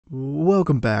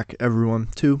Welcome back, everyone,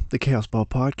 to the Chaos Ball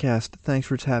Podcast. Thanks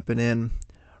for tapping in.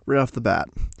 Right off the bat,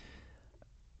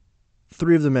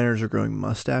 3 of the Mariners are growing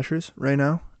mustaches right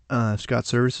now. Scott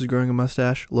Service is growing a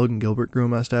mustache. Logan Gilbert grew a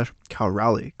mustache. Cal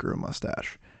Raleigh grew a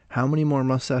mustache. How many more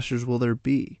mustaches will there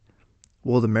be?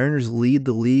 Will the Mariners lead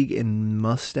the league in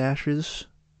mustaches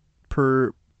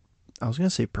per... I was going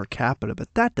to say per capita,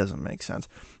 but that doesn't make sense.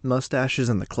 Mustaches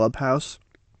in the clubhouse.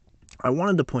 I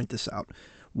wanted to point this out.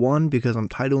 1, because I'm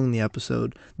titling the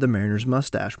episode The Mariners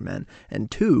Mustache Men. And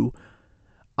 2,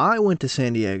 I went to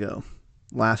San Diego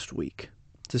last week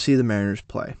to see the Mariners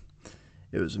play.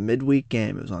 It was a midweek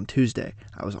game. It was on Tuesday.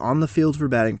 I was on the field for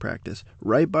batting practice,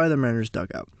 right by the Mariners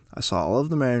dugout. I saw all of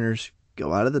the Mariners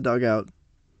go out of the dugout,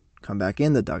 come back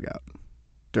in the dugout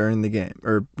during the game.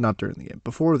 Or not during the game,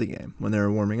 before the game, when they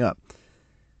were warming up.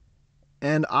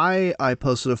 And I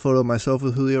posted a photo of myself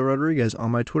with Julio Rodriguez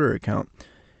on my Twitter account.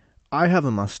 I have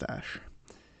a mustache.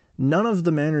 None of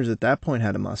the Mariners at that point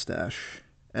had a mustache.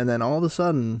 And then all of a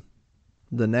sudden,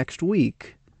 the next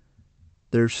week,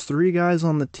 there's 3 guys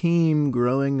on the team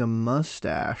growing a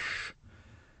mustache.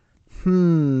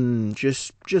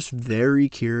 Just very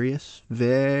curious.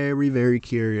 Very, very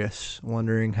curious.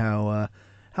 Wondering how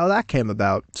that came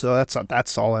about. So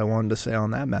that's all I wanted to say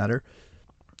on that matter.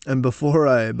 And before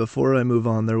I move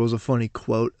on, there was a funny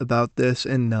quote about this,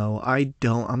 and no, I'm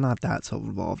not that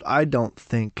self-involved. I don't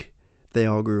think they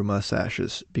all grew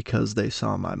mustaches because they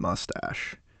saw my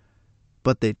mustache.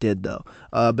 But they did, though.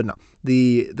 But no,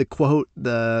 the quote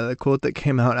that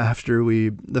came out after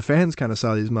the fans kind of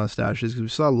saw these mustaches, because we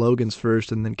saw Logan's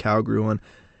first, and then Cal grew one.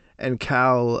 And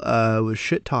Cal was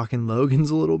shit-talking Logan's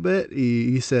a little bit.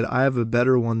 He said, I have a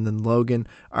better one than Logan.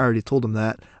 I already told him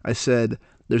that. I said,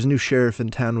 there's a new sheriff in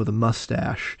town with a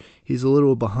mustache. He's a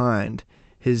little behind.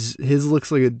 His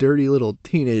looks like a dirty little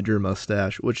teenager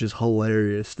mustache, which is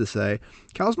hilarious to say.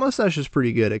 Cal's mustache is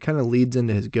pretty good. It kind of leads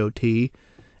into his goatee.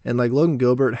 And like Logan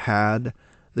Gilbert had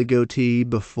the goatee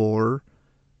before,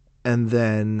 and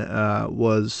then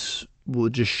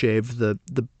would just shave the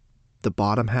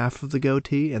bottom half of the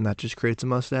goatee, and that just creates a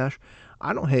mustache.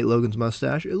 I don't hate Logan's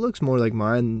mustache. It looks more like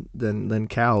mine than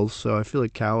Cal's, so I feel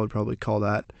like Cal would probably call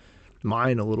that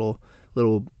mine a little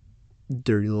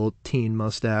dirty little teen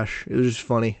mustache. It was just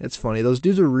funny. It's funny. Those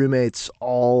dudes are roommates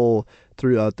all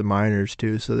throughout the minors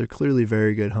too, so they're clearly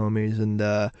very good homies. And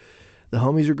the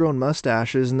homies are growing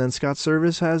mustaches, and then Scott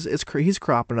Service he's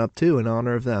cropping up too in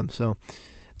honor of them. So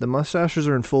the mustaches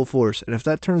are in full force, and if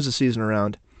that turns the season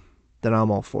around, then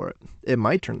I'm all for it. It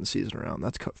might turn the season around.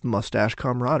 That's mustache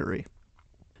camaraderie.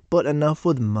 But enough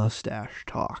with mustache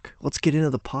talk. Let's get into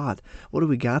the pod. What do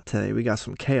we got today? We got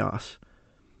some chaos.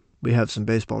 We have some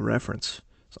baseball reference.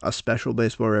 A special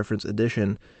baseball reference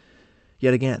edition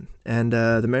yet again. And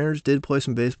the Mariners did play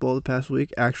some baseball the past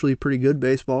week. Actually, pretty good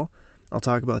baseball. I'll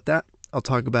talk about that. I'll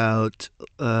talk about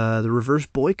the reverse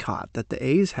boycott that the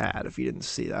A's had. If you didn't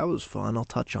see, that was fun. I'll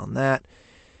touch on that.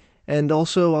 And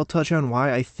also, I'll touch on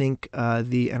why I think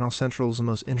the NL Central is the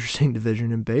most interesting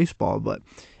division in baseball. But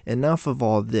enough of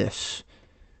all this.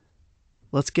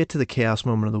 Let's get to the chaos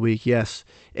moment of the week. Yes,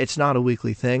 it's not a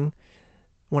weekly thing.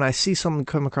 When I see something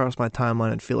come across my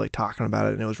timeline and feel like talking about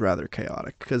it, and it was rather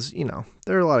chaotic. Because,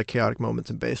 there are a lot of chaotic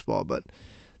moments in baseball, but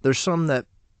there's some that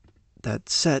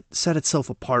set itself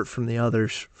apart from the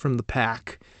others, from the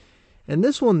pack. And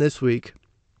this one this week,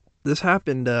 this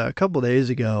happened a couple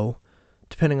days ago,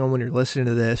 depending on when you're listening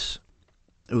to this.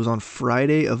 It was on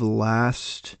Friday of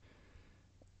last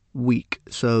week,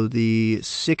 so the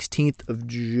 16th of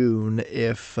June,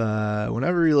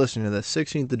 whenever you're listening to this,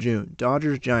 16th of June,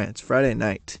 Dodgers-Giants, Friday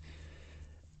night.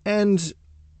 And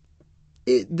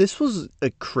this was a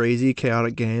crazy,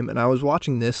 chaotic game, and I was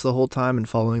watching this the whole time and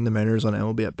following the Mariners on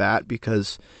MLB at Bat,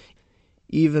 because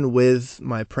even with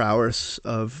my prowess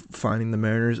of finding the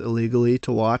Mariners illegally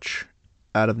to watch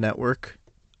out of network,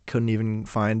 couldn't even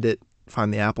find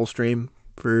the Apple stream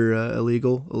for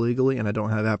illegally, and I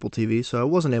don't have Apple TV, so I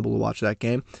wasn't able to watch that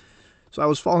game. So I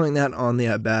was following that on the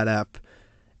At Bat app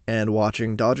and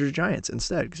watching Dodgers-Giants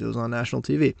instead, because it was on national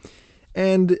TV.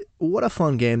 And what a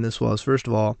fun game this was. First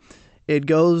of all, it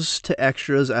goes to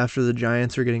extras after the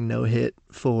Giants are getting no hit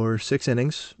for 6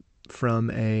 innings from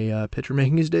a pitcher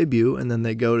making his debut, and then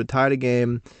they go to tie the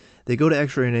game. They go to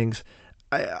extra innings.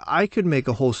 I could make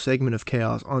a whole segment of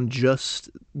chaos on just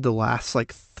the last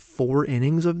 4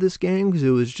 innings of this game, because it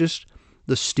was just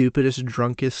the stupidest,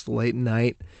 drunkest late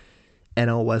night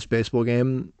NL West baseball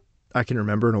game I can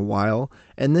remember in a while.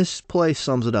 And this play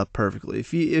sums it up perfectly.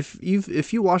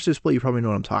 If you watch this play, you probably know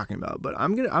what I'm talking about. But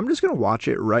I'm just gonna watch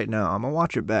it right now. I'm gonna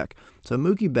watch it back. So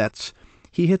Mookie Betts,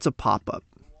 he hits a pop up.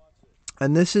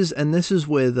 And this is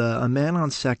with a man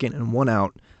on second and one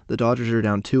out. The Dodgers are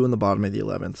down 2 in the bottom of the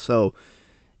 11th. So,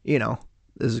 you know,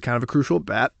 this is kind of a crucial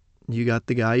bat. You got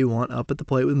the guy you want up at the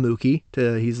plate with Mookie.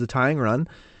 He's the tying run.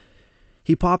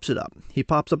 He pops it up. He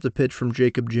pops up the pitch from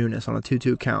Jacob Junis on a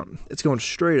 2-2 count. It's going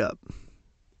straight up,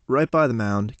 right by the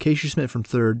mound. Casey Smith from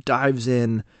third dives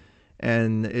in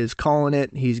and is calling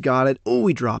it. He's got it. Oh,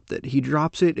 he dropped it. He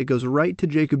drops it. It goes right to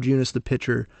Jacob Junis, the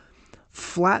pitcher.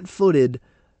 Flat-footed,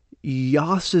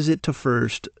 yosses it to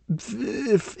first,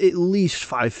 at least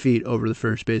 5 feet over the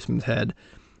first baseman's head.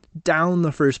 Down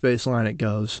the first base line it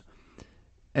goes.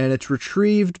 And it's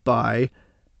retrieved by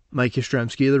Mike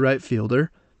Yastrzemski, the right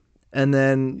fielder. And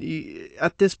then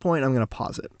at this point, I'm going to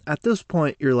pause it. At this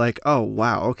point, you're like, oh,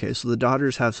 wow, okay, so the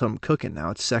Dodgers have something cooking now.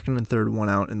 It's second and third, one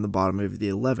out in the bottom of the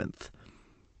 11th.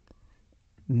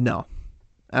 No,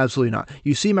 absolutely not.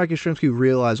 You see Mike Yastrzemski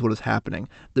realize what is happening.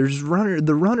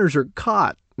 The runners are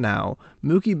caught now.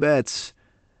 Mookie Betts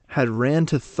had ran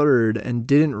to third and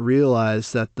didn't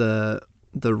realize that the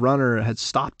runner had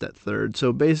stopped at third.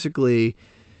 So basically,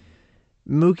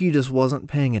 Mookie just wasn't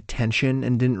paying attention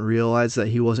and didn't realize that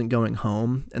he wasn't going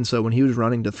home. And so when he was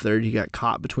running to third, he got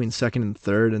caught between second and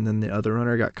third, and then the other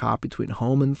runner got caught between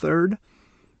home and third.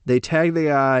 They tagged the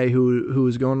guy who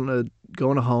was going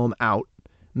to home out.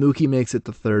 Mookie makes it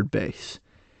to third base.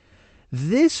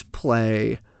 This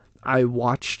play, I've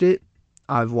watched it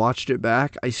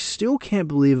back. I still can't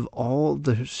believe all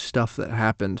the stuff that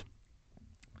happened.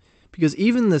 Because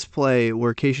even this play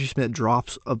where Casey Smith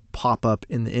drops a pop-up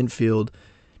in the infield,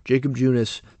 Jacob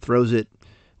Junis throws it,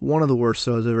 one of the worst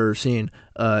throws I've ever seen,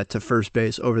 to first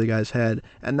base over the guy's head.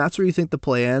 And that's where you think the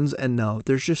play ends. And no,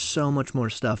 there's just so much more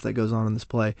stuff that goes on in this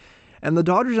play. And the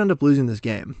Dodgers end up losing this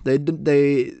game.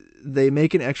 They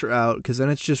make an extra out because then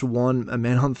it's just a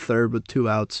man on third with 2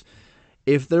 outs.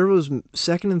 If there was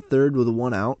second and third with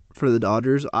 1 out for the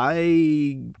Dodgers,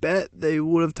 I bet they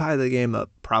would have tied the game up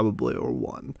probably or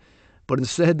won. But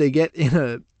instead, they get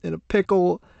in a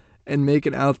pickle and make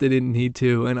an out they didn't need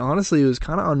to. And honestly, it was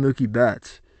kind of on Mookie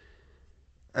Betts.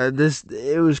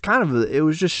 It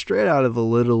was just straight out of a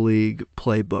Little League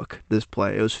playbook, this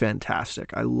play. It was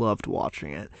fantastic. I loved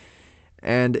watching it.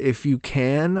 And if you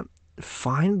can,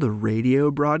 find the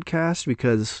radio broadcast,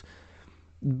 because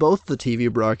both the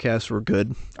TV broadcasts were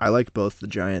good. I liked both the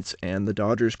Giants and the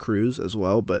Dodgers crews as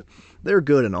well, but they're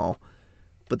good and all.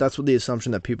 But that's with the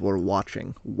assumption that people are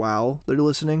watching while they're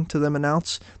listening to them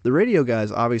announce. The radio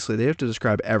guys, obviously, they have to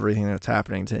describe everything that's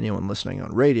happening to anyone listening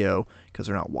on radio because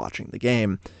they're not watching the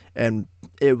game. And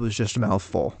it was just a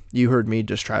mouthful. You heard me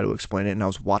just try to explain it, and I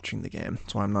was watching the game.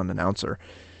 That's why I'm not an announcer.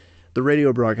 The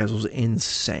radio broadcast was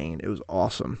insane. It was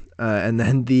awesome. And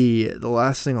then the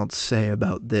last thing I'll say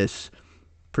about this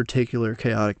particular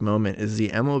chaotic moment is the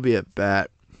MLB at bat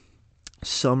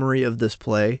summary of this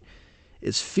play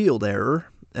is field error.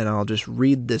 And I'll just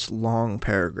read this long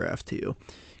paragraph to you,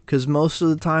 because most of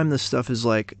the time this stuff is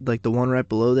like the one right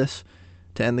below this.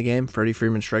 To end the game, Freddie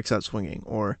Freeman strikes out swinging,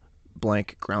 or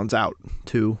blank grounds out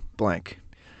to blank.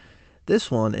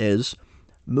 This one is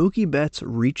Mookie Betts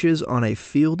reaches on a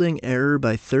fielding error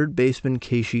by third baseman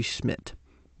Casey Smith.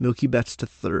 Mookie Betts to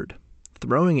third.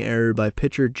 Throwing error by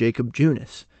pitcher Jacob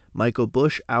Junis. Michael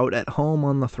Busch out at home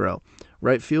on the throw.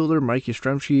 Right fielder Mike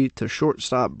Yastrzemski to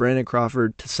shortstop Brandon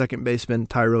Crawford to second baseman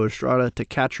Tyro Estrada to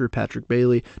catcher Patrick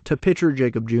Bailey to pitcher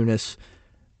Jacob Junis.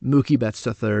 Mookie Betts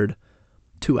to third.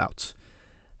 2 outs.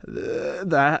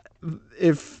 That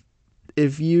if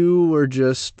you were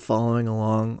just following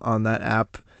along on that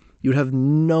app, you'd have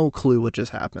no clue what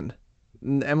just happened.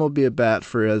 MLB at bat,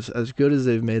 for as good as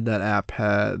they've made that app,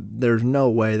 there's no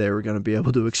way they were going to be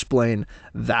able to explain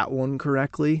that one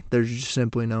correctly. There's just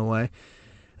simply no way.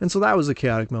 And so that was a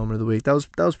chaotic moment of the week. That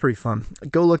was pretty fun.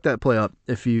 Go look that play up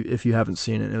if you haven't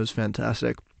seen it. It was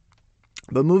fantastic.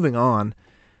 But moving on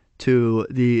to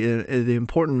the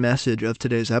important message of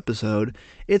today's episode,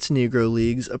 it's Negro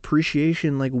Leagues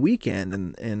Appreciation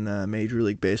weekend in Major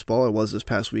League Baseball. It was this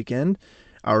past weekend.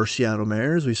 Our Seattle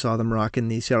Mariners, we saw them rocking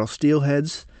the Seattle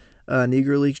Steelheads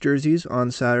Negro Leagues jerseys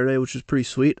on Saturday, which was pretty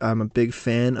sweet. I'm a big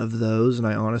fan of those, and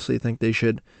I honestly think they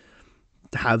should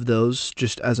have those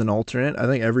just as an alternate. I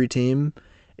think every team,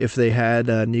 if they had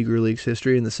Negro Leagues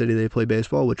history in the city they play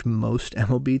baseball, which most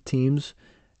MLB teams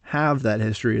have that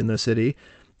history in the city,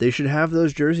 they should have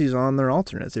those jerseys on their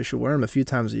alternates. They should wear them a few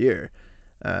times a year.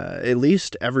 At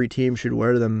least every team should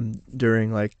wear them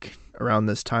during around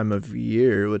this time of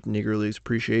year with Negro Leagues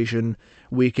Appreciation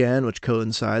Weekend, which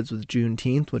coincides with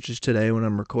Juneteenth, which is today when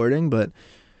I'm recording. But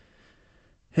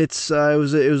it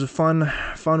was a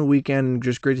fun weekend,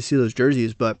 just great to see those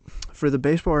jerseys. But for the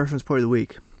baseball reference part of the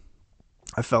week,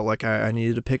 I felt like I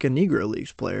needed to pick a Negro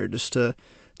Leagues player just to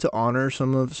honor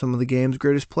some of the game's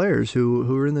greatest players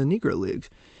who are in the Negro Leagues,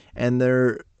 and there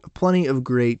are plenty of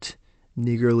great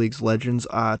Negro Leagues legends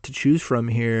to choose from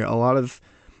here. A lot of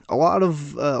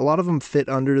them fit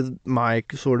under my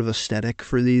sort of aesthetic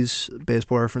for these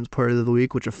baseball reference player of the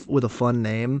week, which with a fun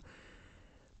name.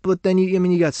 But then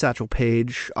you got Satchel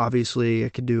Paige. Obviously, I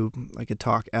could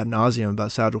talk ad nauseum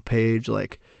about Satchel Paige,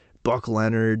 like Buck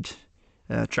Leonard,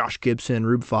 Josh Gibson,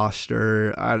 Rube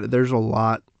Foster. There's a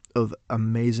lot of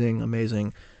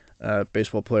amazing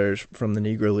baseball players from the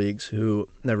Negro Leagues who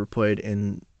never played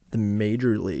in the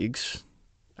major leagues.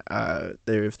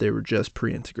 If they were just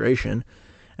pre-integration,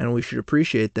 and we should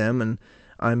appreciate them. And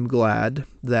I'm glad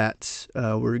that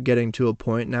we're getting to a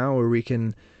point now where we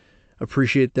can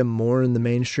appreciate them more in the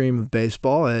mainstream of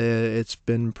baseball. It's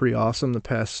been pretty awesome the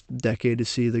past decade to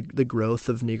see the growth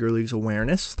of Negro Leagues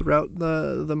awareness throughout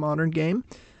the modern game.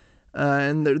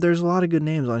 And there's a lot of good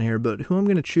names on here, but who I'm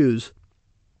going to choose,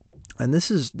 and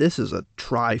this is a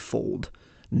trifold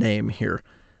name here.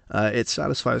 It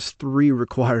satisfies three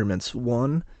requirements.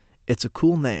 One, it's a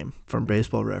cool name from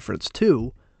Baseball Reference.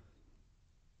 Two,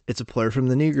 it's a player from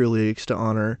the Negro Leagues to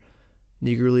honor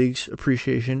Negro Leagues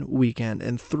Appreciation Weekend.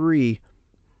 And three,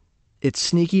 it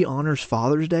sneaky honors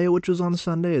Father's Day, which was on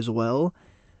Sunday as well.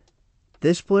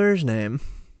 This player's name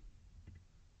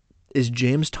is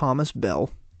James Thomas Bell,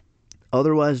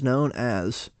 otherwise known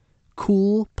as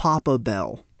Cool Papa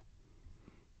Bell.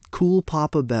 Cool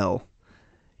Papa Bell.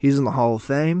 He's in the Hall of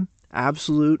Fame.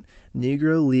 Absolute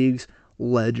Negro Leagues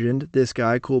legend. This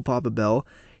guy, Cool Papa Bell.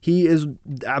 He is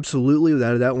absolutely,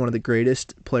 without a doubt, one of the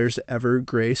greatest players to ever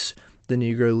grace the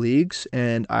Negro Leagues.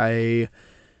 And I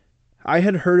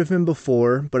had heard of him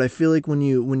before, but I feel like when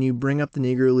you bring up the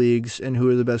Negro Leagues and who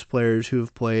are the best players who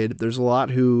have played, there's a lot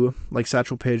who, like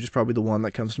Satchel Paige is probably the one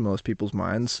that comes to most people's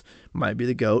minds. Might be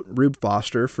the GOAT. Rube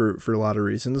Foster for a lot of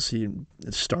reasons. He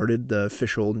started the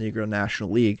official Negro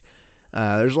National League.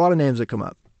 There's a lot of names that come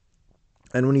up.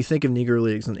 And when you think of Negro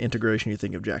Leagues and integration, you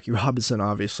think of Jackie Robinson,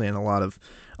 obviously, and a lot of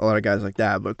guys like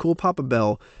that. But Cool Papa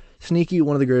Bell, sneaky,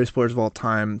 one of the greatest players of all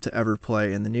time to ever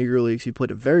play in the Negro Leagues. He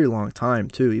played a very long time,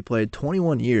 too. He played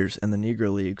 21 years in the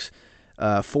Negro Leagues,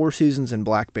 4 seasons in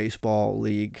Black Baseball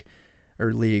League,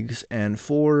 or leagues, and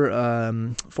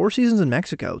 4 seasons in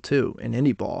Mexico, too, in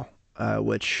Indie Ball,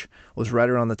 which was right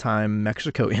around the time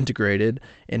Mexico integrated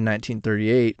in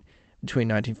 1938. Between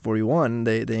 1941,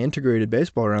 they integrated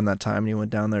baseball around that time, and he went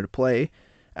down there to play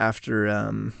after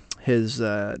his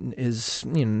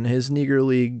Negro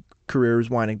League career was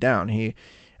winding down. He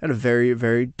had a very,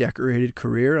 very decorated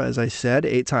career, as I said,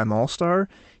 8-time All-Star.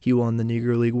 He won the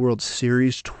Negro League World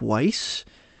Series twice.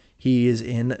 He is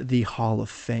in the Hall of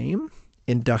Fame,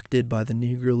 inducted by the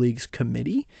Negro Leagues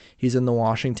Committee. He's in the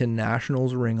Washington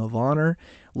Nationals Ring of Honor.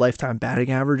 Lifetime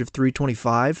batting average of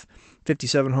 .325,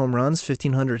 57 home runs,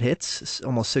 1,500 hits,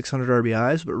 almost 600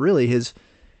 RBIs. But really, his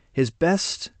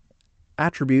best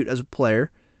attribute as a player,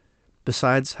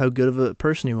 besides how good of a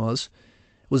person he was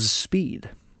his speed.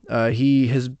 He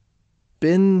has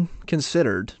been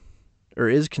considered, or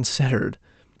is considered,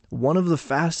 one of the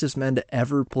fastest men to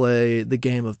ever play the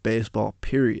game of baseball,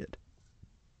 period.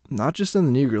 Not just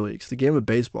in the Negro Leagues, the game of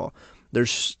baseball.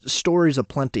 There's stories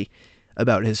aplenty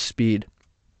about his speed,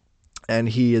 and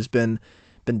he has been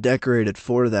decorated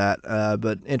for that.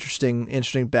 But interesting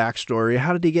backstory.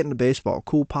 How did he get into baseball?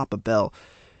 Cool Papa Bell.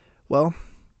 Well,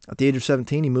 at the age of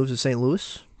 17, he moves to St.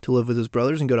 Louis to live with his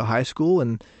brothers and go to high school.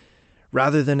 And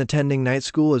rather than attending night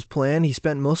school as planned, he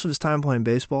spent most of his time playing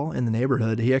baseball in the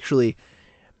neighborhood.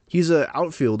 He's an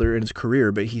outfielder in his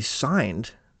career, but he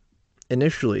signed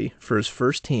initially for his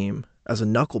first team as a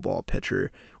knuckleball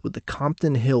pitcher with the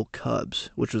Compton Hill Cubs,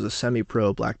 which was a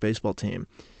semi-pro black baseball team.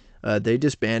 They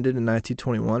disbanded in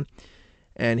 1921,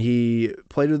 and he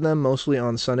played with them mostly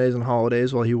on Sundays and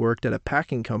holidays while he worked at a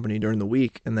packing company during the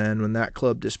week. And then when that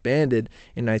club disbanded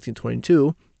in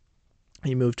 1922,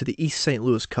 he moved to the East St.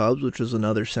 Louis Cubs, which was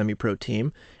another semi-pro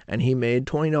team, and he made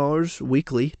 $20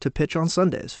 weekly to pitch on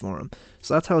Sundays for him.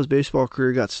 So that's how his baseball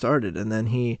career got started. And then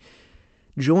he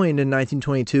joined in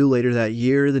 1922, later that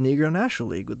year, the Negro National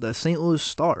League with the St. Louis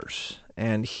Stars,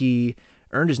 and he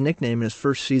earned his nickname in his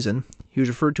first season. He was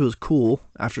referred to as Cool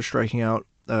after striking out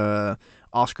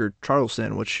Oscar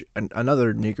Charleston, which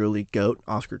another Negro League GOAT,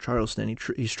 Oscar Charleston.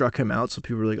 He struck him out, so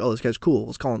people were like, "Oh, this guy's cool.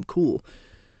 Let's call him Cool."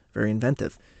 Very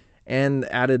inventive, and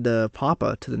added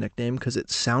Papa to the nickname because it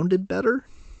sounded better,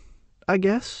 I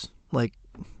guess.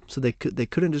 So they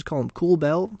couldn't just call him Cool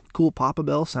Bell. Cool Papa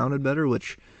Bell sounded better,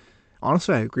 which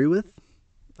honestly I agree with.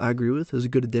 It was a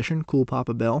good addition, Cool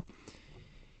Papa Bell.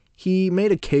 he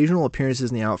made occasional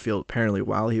appearances in the outfield, apparently,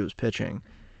 while he was pitching.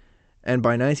 And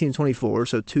by 1924,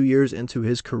 so 2 years into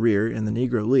his career in the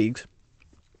Negro Leagues,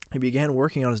 he began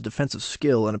working on his defensive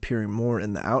skill and appearing more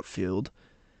in the outfield.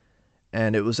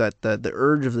 And it was at the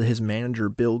urge of his manager,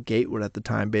 Bill Gatewood, at the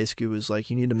time, basically was like,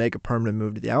 you need to make a permanent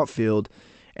move to the outfield.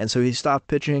 And so he stopped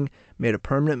pitching, made a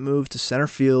permanent move to center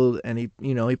field, and he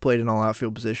played in all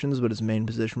outfield positions, but his main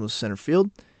position was center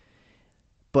field.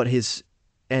 But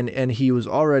he was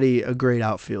already a great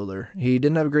outfielder. He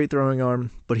didn't have a great throwing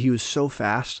arm, but he was so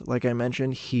fast. Like I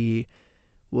mentioned, he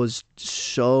was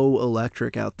so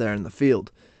electric out there in the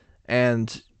field.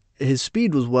 And his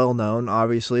speed was well known,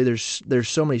 obviously. There's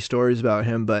so many stories about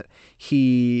him, but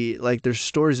there's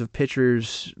stories of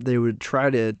pitchers, they would try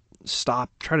to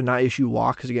not issue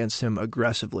walks against him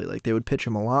aggressively. Like, they would pitch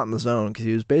him a lot in the zone because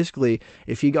he was basically,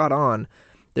 if he got on,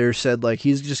 they said, like,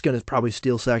 he's just going to probably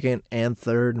steal second and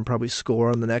third and probably score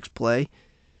on the next play.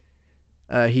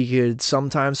 He could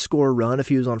sometimes score a run if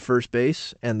he was on first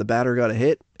base and the batter got a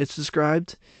hit, it's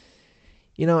described.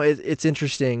 It's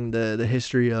interesting, the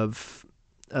history of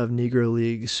Negro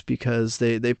Leagues, because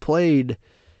they played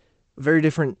a very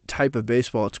different type of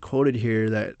baseball. It's quoted here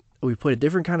that we played a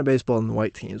different kind of baseball than the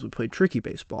white teams. We played tricky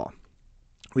baseball.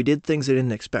 We did things they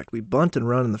didn't expect. We bunt and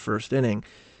run in the first inning.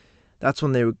 That's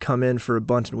when they would come in for a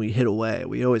bunt and we'd hit away.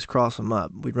 We'd always cross them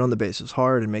up. We'd run the bases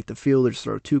hard and make the fielders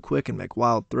throw too quick and make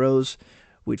wild throws.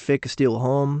 We'd fake a steal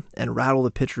home and rattle the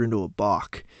pitcher into a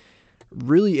balk.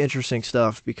 Really interesting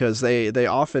stuff, because they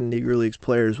often, Negro Leagues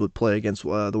players would play against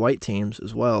the white teams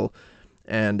as well,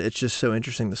 and it's just so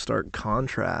interesting, the stark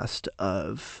contrast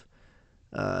of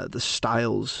the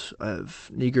styles of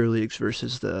Negro Leagues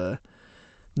versus the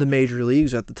major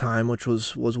leagues at the time, which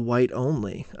was white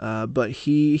only. But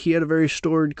he had a very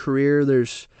storied career.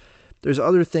 There's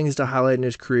other things to highlight in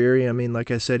his career. I mean,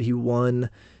 like I said, he won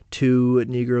 2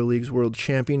 Negro Leagues World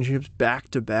Championships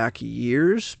back-to-back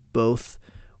years, both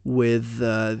with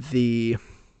the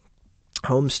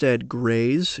Homestead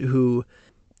Grays, who,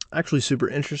 actually super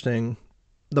interesting,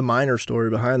 the minor story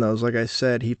behind those. Like I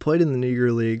said, he played in the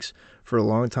Negro Leagues for a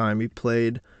long time. He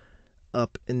played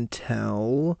up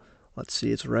until, let's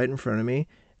see, it's right in front of me,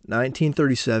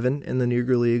 1937 in the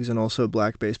Negro Leagues and also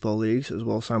Black Baseball Leagues as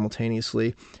well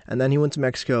simultaneously. And then he went to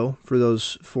Mexico for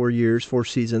those 4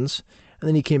 seasons. And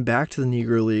then he came back to the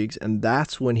Negro Leagues, and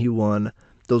that's when he won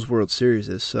those World Series.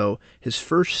 So his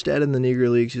first stint in the Negro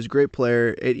Leagues, he was a great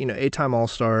player, 8-time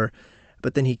All-Star,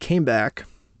 but then he came back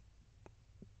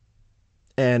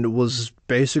and was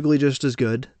basically just as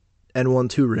good and won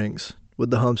 2 rings with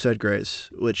the Homestead Grays,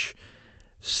 which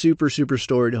super, super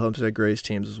storied Homestead Grays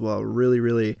teams as well. Really,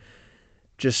 really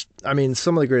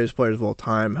some of the greatest players of all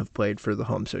time have played for the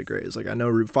Homestead Grays. Like, I know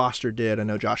Rube Foster did, I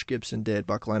know Josh Gibson did,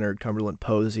 Buck Leonard, Cumberland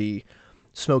Posey,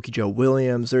 Smokey Joe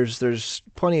Williams. There's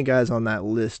plenty of guys on that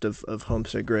list of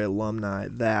Homestead Gray alumni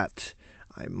that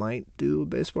I might do a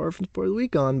baseball reference for the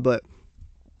week on, but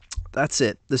that's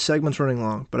it. The segment's running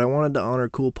long, but I wanted to honor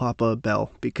Cool Papa Bell,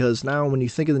 because now when you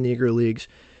think of the Negro Leagues,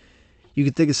 you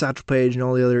can think of Satchel Paige and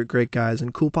all the other great guys,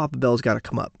 and Cool Papa Bell's got to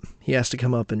come up. He has to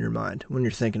come up in your mind when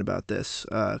you're thinking about this,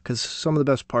 because some of the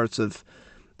best parts of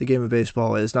the game of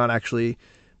baseball is not actually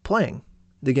playing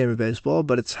the game of baseball,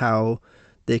 but it's how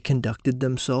they conducted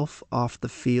themselves off the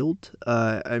field.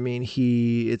 I mean,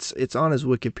 it's on his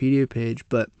Wikipedia page,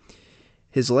 but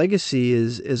his legacy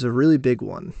is a really big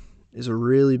one, is a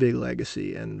really big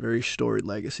legacy and very storied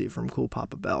legacy from Cool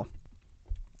Papa Bell.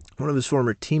 One of his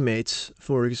former teammates,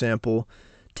 for example,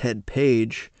 Ted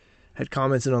Page, had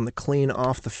commented on the clean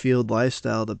off-the-field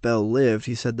lifestyle that Bell lived.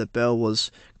 He said that Bell was,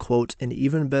 quote, an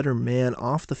even better man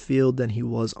off the field than he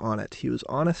was on it. He was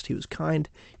honest, he was kind,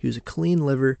 he was a clean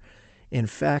liver. In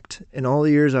fact, in all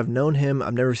the years I've known him,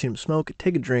 I've never seen him smoke,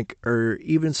 take a drink, or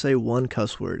even say one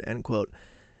cuss word, end quote.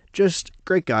 Just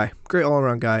great guy, great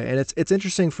all-around guy. And it's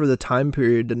interesting for the time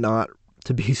period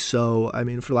to be so, I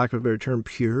mean, for lack of a better term,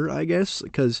 pure, I guess,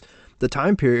 because the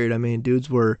time period, I mean, dudes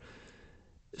were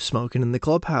smoking in the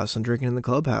clubhouse and drinking in the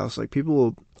clubhouse. Like,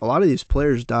 a lot of these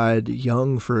players died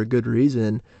young for a good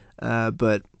reason,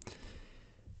 but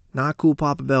not Cool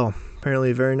Papa Bell.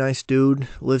 Apparently a very nice dude,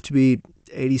 lived to be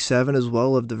 87 as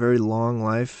well, lived a very long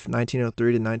life,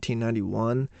 1903 to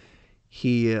 1991.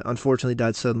 He unfortunately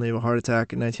died suddenly of a heart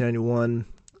attack in 1991,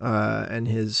 and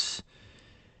his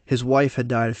wife had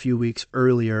died a few weeks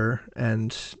earlier,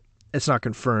 and it's not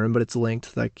confirmed, but it's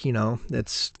linked. Like,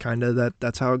 it's kind of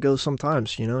that's how it goes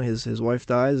sometimes. His wife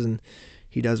dies and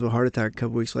he dies of a heart attack a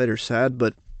couple weeks later. Sad,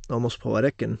 but almost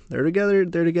poetic, and they're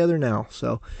together now.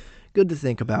 So good to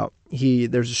think about.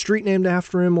 There's a street named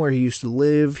after him where he used to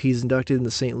live. He's inducted in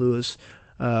the St. Louis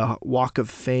Walk of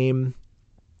Fame.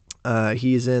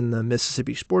 He's in the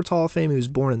Mississippi Sports Hall of Fame. He was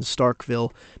born in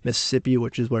Starkville, Mississippi,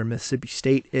 which is where Mississippi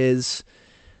State is.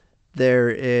 There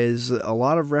is a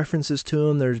lot of references to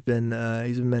him. He's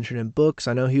been mentioned in books.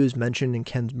 I know he was mentioned in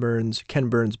Ken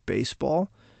Burns Baseball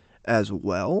as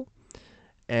well.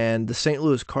 And the St.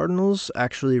 Louis Cardinals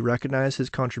actually recognize his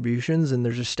contributions, and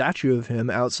there's a statue of him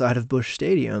outside of Busch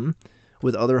Stadium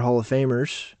with other Hall of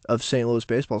Famers of St. Louis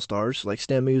baseball stars like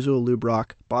Stan Musial, Lou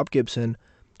Brock, Bob Gibson.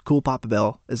 Cool Papa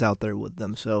Bell is out there with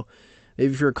them. So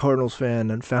maybe if you're a Cardinals fan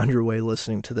and found your way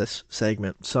listening to this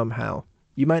segment somehow,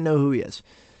 you might know who he is.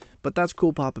 But that's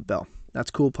Cool Papa Bell.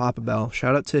 That's Cool Papa Bell.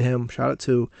 Shout out to him. Shout out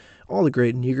to all the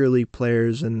great Negro League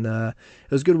players. And it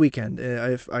was a good weekend.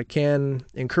 If I can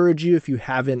encourage you, if you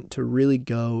haven't, to really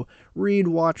go read,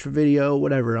 watch video,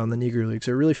 whatever on the Negro Leagues.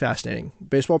 They're really fascinating.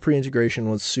 Baseball pre-integration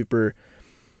was super,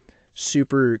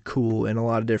 super cool in a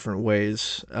lot of different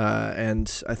ways.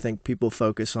 And I think people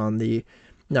focus on the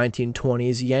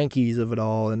 1920s Yankees of it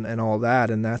all and all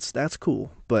that. And that's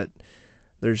cool. But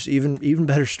there's even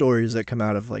better stories that come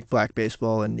out of like black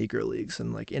baseball and Negro leagues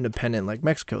and like independent like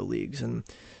Mexico leagues, and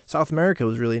South America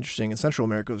was really interesting and Central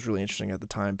America was really interesting at the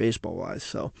time baseball wise.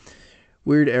 So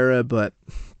weird era, but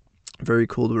very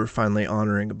cool that we're finally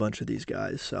honoring a bunch of these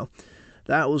guys. So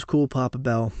that was Cool Papa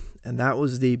Bell, and that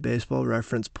was the Baseball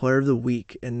Reference Player of the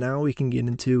Week. And now we can get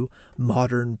into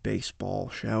modern baseball,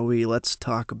 shall we? Let's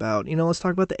talk about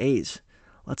the A's.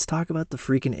 Let's talk about the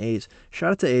freaking A's.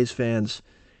 Shout out to A's fans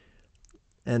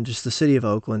and just the city of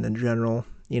Oakland in general.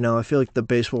 I feel like the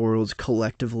baseball world is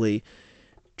collectively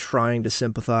trying to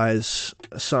sympathize.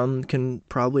 Some can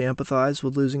probably empathize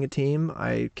with losing a team.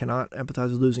 I cannot empathize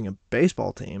with losing a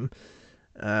baseball team.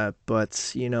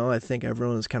 But, I think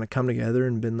everyone has kind of come together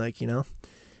and been like,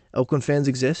 Oakland fans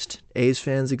exist. A's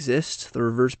fans exist. The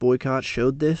reverse boycott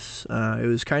showed this. It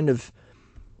was kind of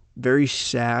very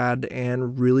sad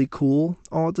and really cool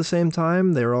all at the same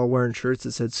time. They were all wearing shirts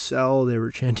that said "sell." They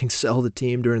were chanting "sell" the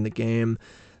team during the game.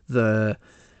 The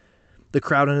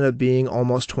crowd ended up being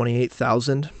almost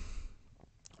 28,000,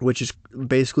 which is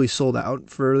basically sold out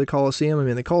for the Coliseum. I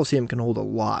mean, the Coliseum can hold a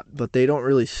lot, but they don't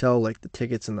really sell like the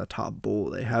tickets in the top bowl.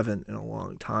 They haven't in a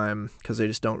long time because they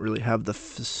just don't really have the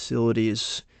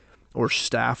facilities or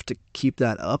staff to keep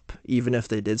that up. Even if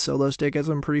they did sell those tickets,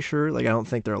 I'm pretty sure. Like, I don't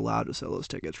think they're allowed to sell those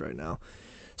tickets right now.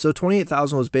 So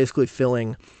 28,000 was basically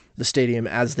filling the stadium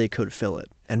as they could fill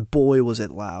it. And boy, was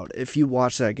it loud. If you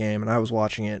watch that game, and I was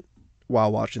watching it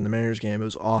while watching the Mariners game, it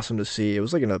was awesome to see. It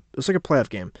was like a playoff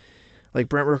game. Like,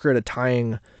 Brent Rooker had a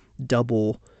tying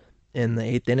double in the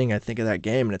 8th inning, I think, of that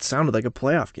game, and it sounded like a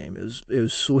playoff game. It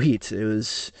was sweet. It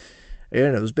was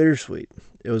bittersweet.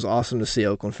 It was awesome to see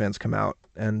Oakland fans come out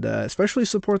and especially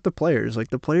support the players. Like,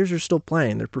 the players are still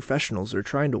playing. They're professionals. They're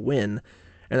trying to win.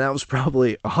 And that was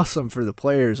probably awesome for the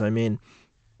players. I mean,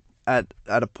 at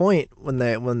a point when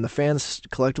the fans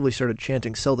collectively started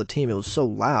chanting "sell the team," it was so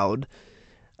loud,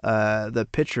 the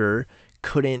pitcher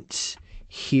couldn't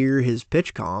hear his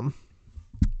pitch comm,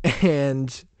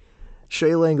 and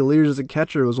Shea Langoliers as a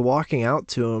catcher was walking out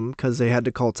to him because they had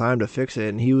to call time to fix it,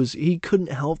 and he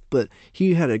couldn't help but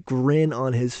he had a grin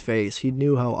on his face. He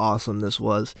knew how awesome this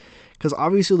was, because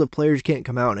obviously the players can't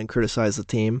come out and criticize the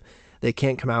team. They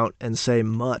can't come out and say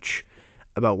much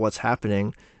about what's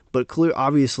happening, but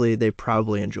obviously they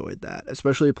probably enjoyed that,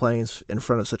 especially playing in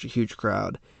front of such a huge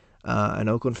crowd. And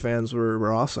Oakland fans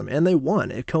were awesome, and they won.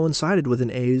 It coincided with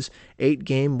an A's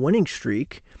 8-game winning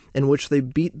streak in which they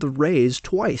beat the Rays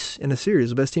twice in a series,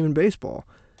 the best team in baseball.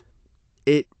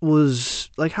 It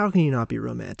was like, how can you not be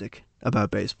romantic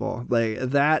about baseball? Like,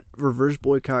 that reverse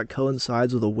boycott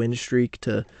coincides with a win streak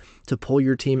to pull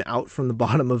your team out from the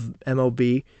bottom of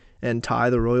MLB and tie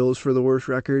the Royals for the worst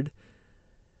record,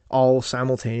 all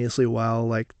simultaneously while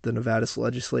like the Nevada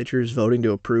legislature is voting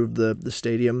to approve the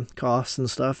stadium costs and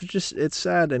stuff. It's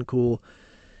sad and cool.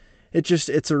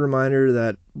 It's a reminder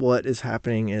that what is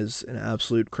happening is an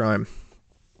absolute crime,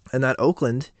 and that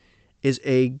Oakland is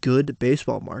a good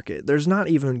baseball market. There's not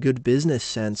even good business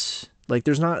sense. Like,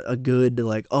 there's not a good,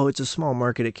 like, oh, it's a small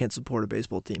market, it can't support a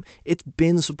baseball team. It's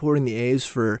been supporting the A's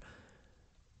for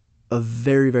a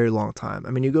very, very long time.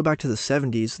 I mean, you go back to the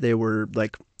 70s, they were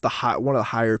like one of the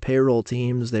higher payroll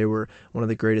teams. They were one of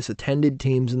the greatest attended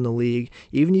teams in the league.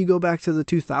 Even you go back to the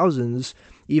 2000s,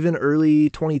 even early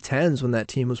 2010s when that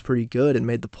team was pretty good and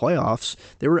made the playoffs,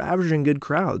 they were averaging good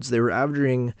crowds. They were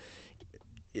averaging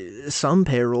some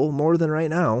payroll more than right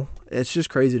now. It's just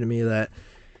crazy to me that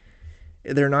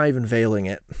they're not even veiling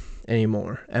it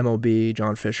anymore. MLB,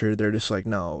 John Fisher, they're just like,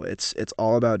 no, it's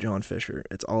all about John Fisher.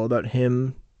 It's all about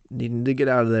him needing to get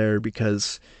out of there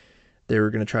because they were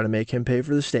going to try to make him pay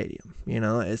for the stadium.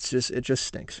 It just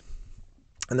stinks.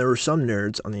 And there were some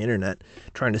nerds on the internet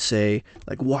trying to say,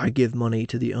 like, why give money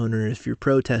to the owner if you're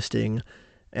protesting?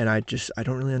 And I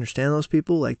don't really understand those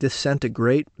people. Like, this sent a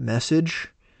great message.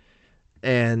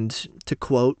 And to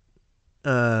quote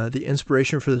the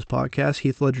inspiration for this podcast,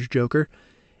 Heath Ledger's Joker,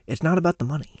 it's not about the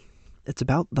money. It's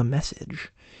about the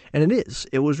message. And it is.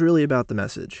 It was really about the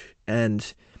message.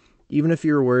 And even if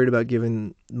you were worried about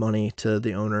giving money to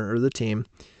the owner or the team,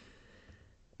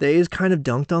 the A's kind of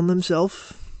dunked on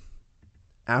themselves.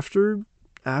 After,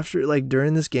 like,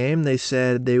 during this game, they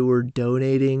said they were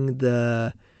donating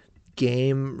the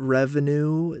game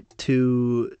revenue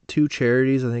to two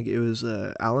charities. I think it was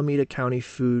Alameda County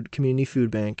Community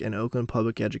Food Bank and Oakland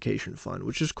Public Education Fund,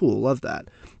 which is cool. Love that.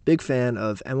 Big fan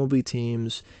of MLB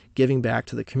teams giving back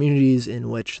to the communities in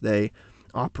which they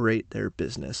operate their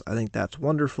business. I think that's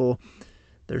wonderful.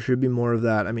 There should be more of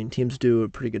that. I mean, teams do a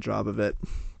pretty good job of it.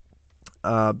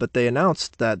 But they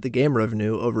announced that the game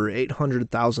revenue, over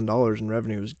 $800,000 in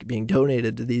revenue, was being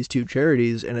donated to these two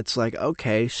charities. And it's like,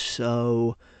 okay,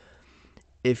 so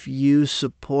if you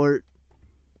support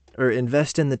or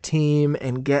invest in the team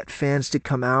and get fans to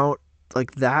come out,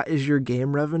 like, that is your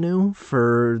game revenue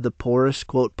for the poorest,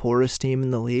 quote, poorest team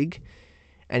in the league,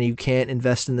 and you can't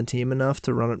invest in the team enough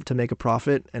to make a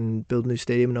profit and build a new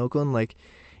stadium in Oakland. Like,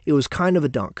 it was kind of a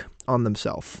dunk on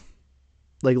themselves.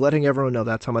 Like, letting everyone know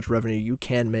that's how much revenue you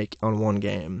can make on one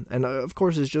game. And of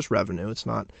course, it's just revenue. It's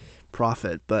not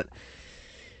profit. But,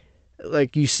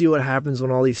 like, you see what happens when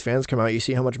all these fans come out. You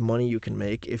see how much money you can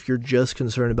make if you're just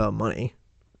concerned about money,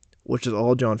 which is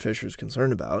all John Fisher is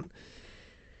concerned about.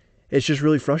 It's just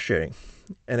really frustrating.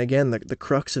 And again, the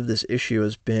crux of this issue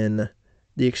has been,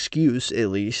 the excuse, at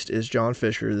least, is John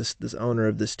Fisher, this owner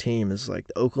of this team, is like,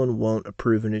 Oakland won't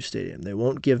approve a new stadium. They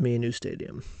won't give me a new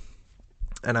stadium.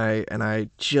 And I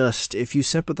just, if you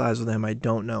sympathize with him, I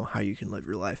don't know how you can live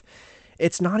your life.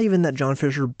 It's not even that John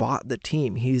Fisher bought the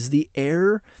team. He's the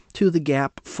heir to the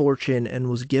Gap fortune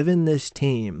and was given this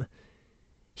team.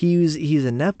 He's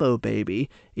a Nepo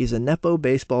baby. He's a Nepo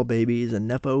baseball baby. He's a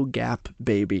Nepo Gap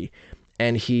baby.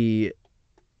 And he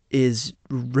is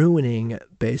ruining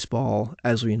baseball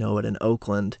as we know it in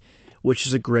Oakland, which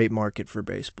is a great market for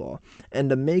baseball.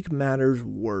 And to make matters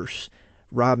worse,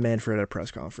 Rob Manfred at a press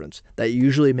conference. That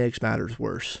usually makes matters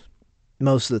worse.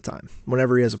 Most of the time.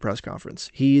 Whenever he has a press conference.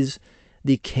 He's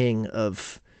the king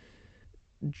of...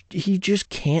 He just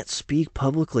can't speak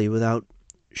publicly without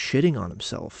shitting on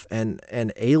himself and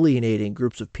alienating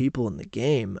groups of people in the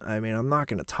game. I mean, I'm not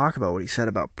going to talk about what he said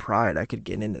about pride. I could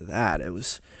get into that.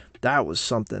 That was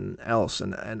something else.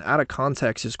 And out of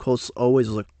context, his quotes always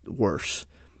look worse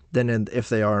than if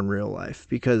they are in real life.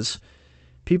 Because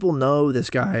people know this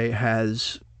guy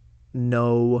has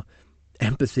no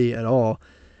empathy at all.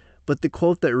 But the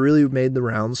quote that really made the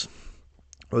rounds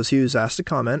was, he was asked to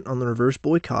comment on the reverse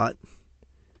boycott.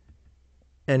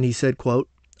 And he said, quote,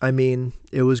 "I mean,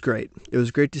 it was great. It was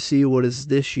great to see what is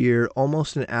this year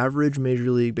almost an average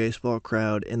Major League Baseball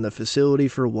crowd in the facility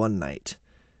for one night.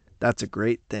 That's a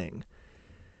great thing."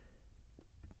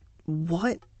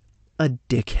 What a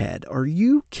dickhead. Are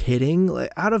you kidding?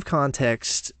 Like, out of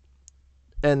context...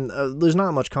 And there's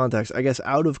not much context, I guess,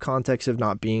 out of context of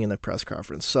not being in the press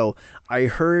conference. So I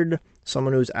heard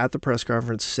someone who was at the press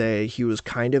conference say he was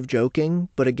kind of joking.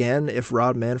 But again, if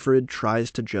Rob Manfred tries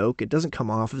to joke, it doesn't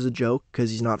come off as a joke because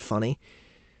he's not funny.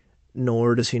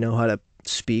 Nor does he know how to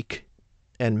speak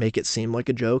and make it seem like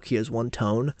a joke. He has one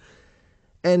tone.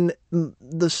 And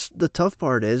the tough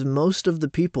part is, most of the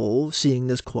people seeing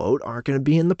this quote aren't going to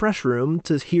be in the press room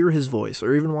to hear his voice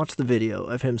or even watch the video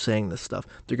of him saying this stuff.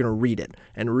 They're going to read it.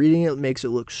 And reading it makes it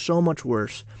look so much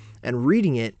worse. And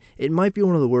reading it, it might be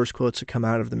one of the worst quotes to come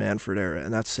out of the Manfred era,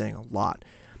 and that's saying a lot.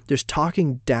 Just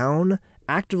talking down,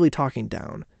 actively talking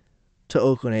down to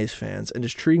Oakland A's fans and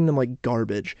just treating them like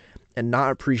garbage and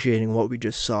not appreciating what we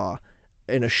just saw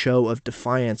in a show of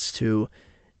defiance to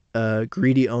a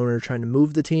greedy owner trying to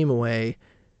move the team away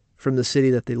from the city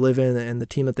that they live in and the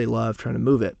team that they love, trying to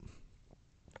move it.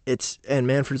 And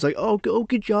Manfred's like, oh,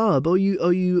 good job. Oh,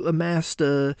 you amassed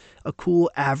a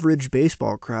cool average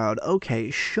baseball crowd.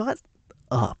 Okay, shut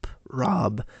up,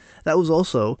 Rob. That was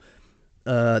also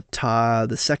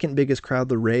the second biggest crowd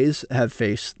the Rays have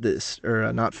faced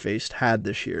had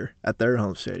this year at their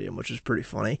home stadium, which is pretty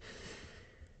funny.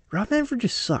 Rob Manfred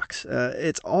just sucks.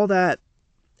 It's all that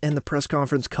and the press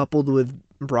conference coupled with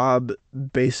Rob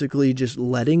basically just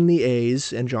letting the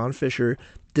A's and John Fisher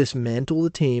dismantle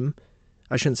the team.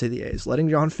 I shouldn't say the A's. Letting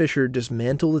John Fisher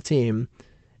dismantle the team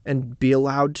and be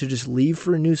allowed to just leave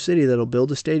for a new city that'll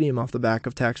build a stadium off the back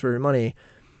of taxpayer money.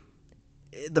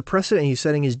 The precedent he's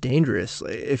setting is dangerous.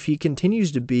 If he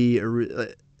continues to be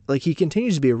Like, he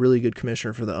continues to be a really good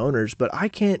commissioner for the owners, but I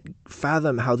can't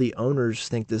fathom how the owners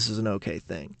think this is an okay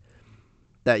thing.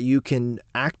 That you can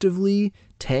actively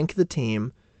tank the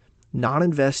team, not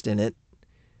invest in it,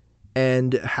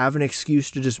 and have an excuse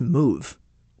to just move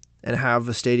and have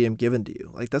a stadium given to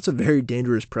you. Like, that's a very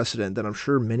dangerous precedent that I'm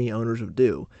sure many owners would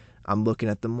do. I'm looking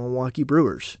at the Milwaukee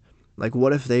Brewers. Like,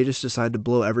 what if they just decide to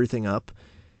blow everything up,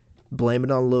 blame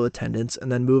it on low attendance,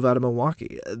 and then move out of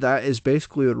Milwaukee? That is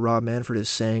basically what Rob Manfred is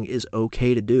saying is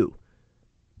okay to do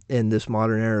in this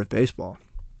modern era of baseball.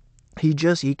 He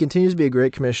continues to be a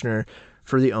great commissioner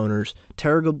for the owners,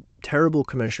 terrible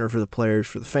commissioner for the players,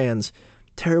 for the fans,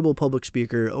 terrible public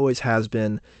speaker, always has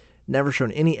been, never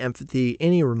shown any empathy,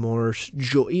 any remorse,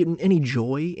 any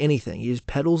joy, anything. He just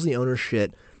peddles the owner's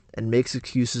shit and makes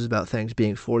excuses about things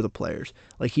being for the players.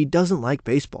 Like, he doesn't like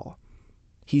baseball.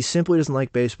 He simply doesn't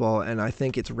like baseball, and I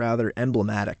think it's rather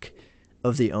emblematic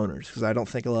of the owners, because I don't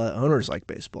think a lot of owners like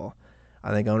baseball.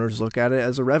 I think owners look at it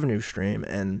as a revenue stream,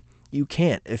 and you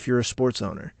can't if you're a sports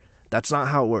owner. That's not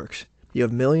how it works. You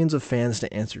have millions of fans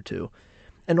to answer to.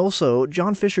 And also,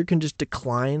 John Fisher can just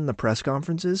decline the press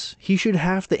conferences. He should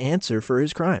have to answer for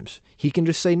his crimes. He can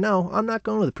just say, no, I'm not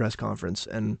going to the press conference.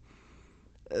 And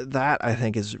that, I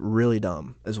think, is really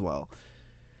dumb as well.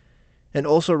 And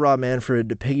also, Rob Manfred,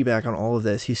 to piggyback on all of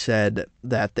this, he said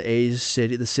that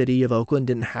the city of Oakland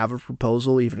didn't have a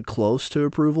proposal even close to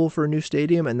approval for a new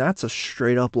stadium. And that's a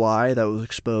straight up lie that was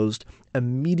exposed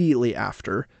immediately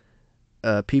after.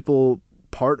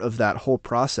 Part of that whole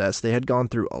process, they had gone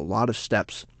through a lot of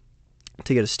steps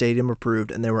to get a stadium approved,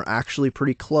 and they were actually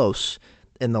pretty close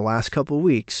in the last couple of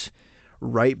weeks,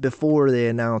 right before they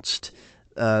announced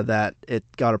that it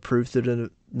got approved through the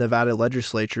Nevada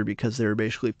legislature, because they were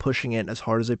basically pushing it as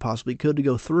hard as they possibly could to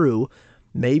go through,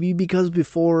 maybe because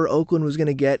before Oakland was going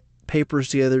to get papers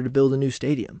together to build a new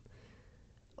stadium.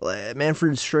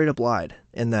 Manfred straight up lied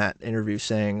in that interview,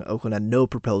 saying Oakland had no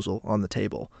proposal on the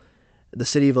table. The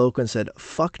city of Oakland said,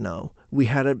 fuck no. We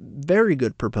had a very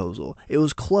good proposal. It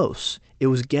was close. It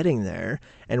was getting there.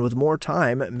 And with more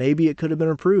time, maybe it could have been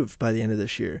approved by the end of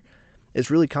this year. It's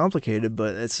really complicated,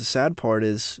 but the sad part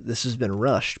is this has been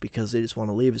rushed because they just want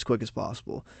to leave as quick as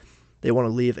possible. They want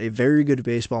to leave a very good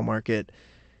baseball market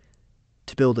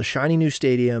to build a shiny new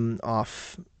stadium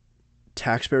off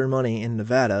taxpayer money in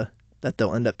Nevada that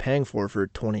they'll end up paying for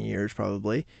 20 years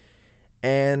probably.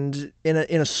 And in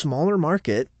a smaller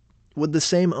market, with the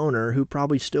same owner who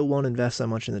probably still won't invest that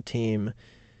much in the team,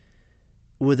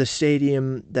 with a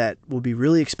stadium that will be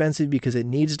really expensive because it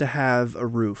needs to have a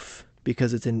roof,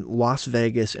 because it's in Las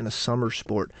Vegas in a summer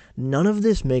sport. None of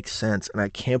this makes sense, and I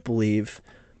can't believe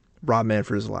Rob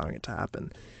Manfred is allowing it to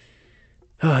happen.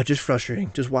 Just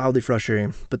frustrating, just wildly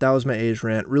frustrating. But that was my A's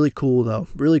rant. Really cool, though.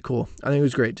 Really cool. I think it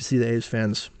was great to see the A's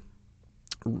fans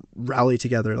rally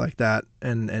together like that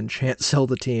and chant "sell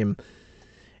the team."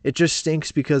 It just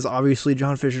stinks because obviously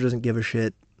John Fisher doesn't give a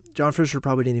shit. John Fisher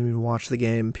probably didn't even watch the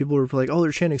game. People were like, oh,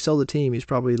 they're chanting "sell the team." He's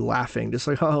probably laughing, just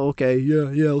like, oh, okay,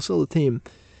 yeah, I'll sell the team.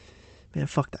 Man,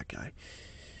 fuck that guy.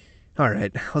 All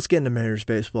right, let's get into Mariners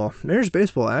baseball. Mariners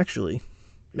baseball actually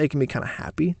making me kind of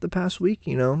happy the past week.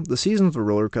 You know, the season's a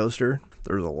roller coaster.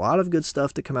 There's a lot of good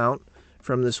stuff to come out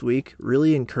from this week.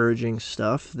 Really encouraging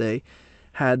stuff. They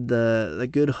had the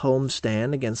good home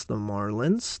stand against the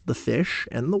Marlins, the Fish,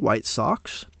 and the White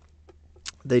Sox.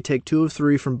 They take 2 of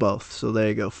 3 from both, so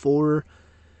they go 4-2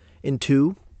 in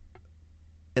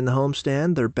the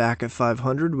homestand. They're back at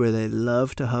 500, where they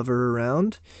love to hover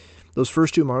around. Those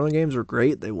first 2 Marlin games were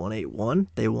great. They won 8-1.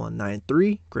 They won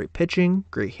 9-3. Great pitching,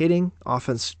 great hitting.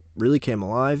 Offense really came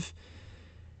alive.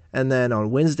 And then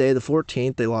on Wednesday, the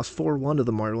 14th, they lost 4-1 to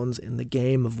the Marlins in the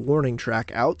game of warning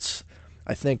track outs.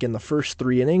 I think in the first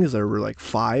 3 innings, there were like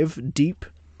 5 deep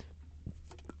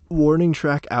warning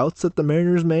track outs that the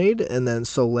Mariners made, and then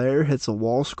Soler hits a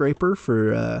wall scraper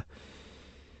for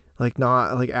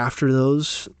after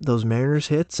those Mariners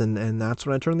hits, and that's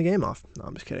when I turned the game off. No,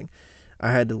 I'm just kidding.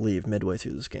 I had to leave midway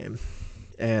through this game,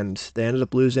 and they ended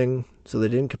up losing, so they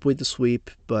didn't complete the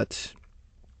sweep, but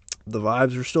the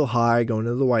vibes were still high going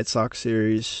into the White Sox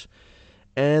series,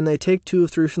 and they take 2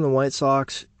 of 3 from the White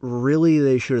Sox. Really,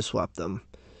 they should have swept them.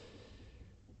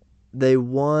 They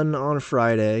won on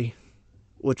Friday,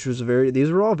 which was these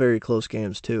were all very close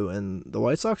games too, and the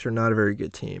White Sox are not a very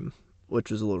good team, which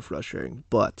was a little frustrating.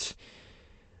 But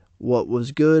what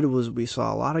was good was we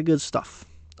saw a lot of good stuff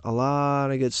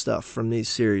from these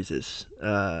series.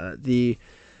 The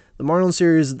Marlins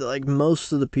series, like,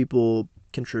 most of the people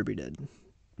contributed.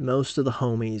 Most of the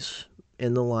homies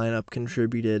in the lineup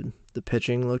contributed. The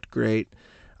pitching looked great.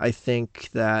 I think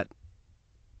that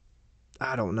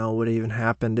I don't know what even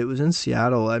happened. It was in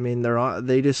Seattle. I mean,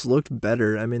 they just looked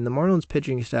better. I mean, the Marlins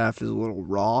pitching staff is a little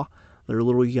raw. They're a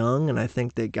little young, and I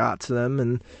think they got to them,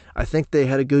 and I think they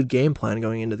had a good game plan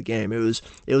going into the game. It was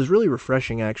really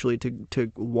refreshing actually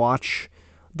to watch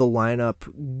the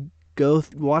lineup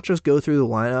watch us go through the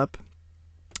lineup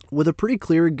with a pretty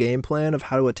clear game plan of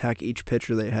how to attack each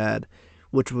pitcher they had,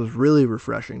 which was really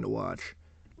refreshing to watch.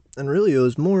 And really, it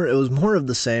was more of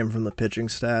the same from the pitching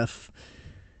staff.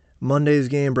 Monday's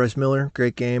game, Bryce Miller,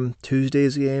 great game.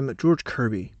 Tuesday's game, George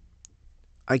Kirby.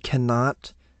 I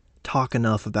cannot talk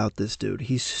enough about this dude.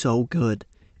 He's so good.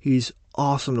 He's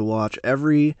awesome to watch.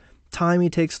 Every time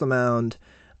he takes the mound,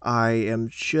 I am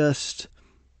just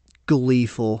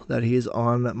gleeful that he is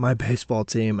on my baseball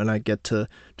team, and I get to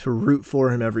root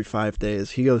for him every 5 days.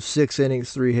 He goes 6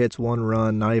 innings, 3 hits, 1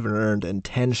 run, not even earned, and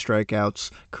 10 strikeouts.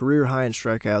 Career high in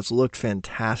strikeouts. Looked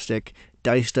fantastic.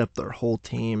 Diced up their whole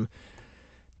team.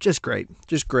 Just great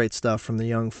stuff from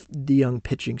the young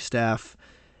pitching staff.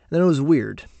 And then it was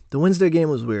weird. The Wednesday game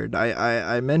was weird.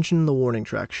 I mentioned the warning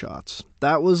track shots.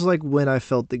 That was like when I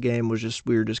felt the game was just,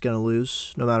 we were just going to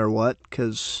lose no matter what,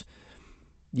 because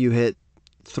you hit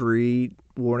 3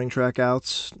 warning track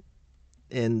outs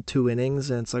in 2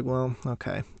 innings, and it's like, well,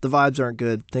 okay. The vibes aren't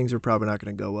good. Things are probably not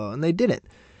going to go well. And they didn't.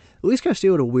 Luis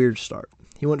Castillo had a weird start.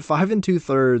 He went 5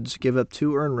 2/3, gave up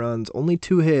 2 earned runs, only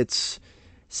 2 hits,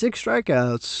 6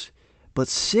 strikeouts, but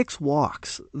 6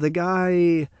 walks. The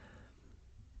guy,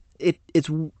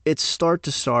 it's start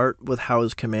to start with how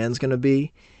his command's going to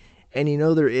be. And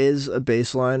there is a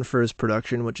baseline for his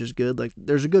production, which is good. Like,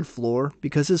 there's a good floor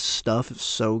because his stuff is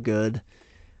so good.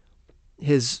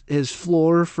 His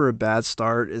floor for a bad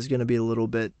start is going to be a little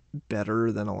bit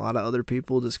better than a lot of other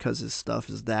people just because his stuff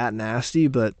is that nasty.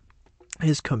 But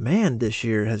his command this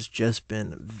year has just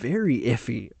been very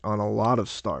iffy on a lot of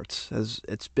starts.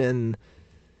 It's been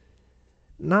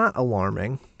not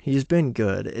alarming. He's been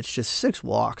good. It's just 6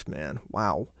 walks, man.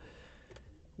 Wow.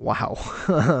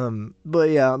 But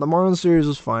yeah, the Marlins series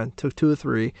was fine. Took 2 of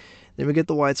 3. Then we get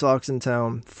the White Sox in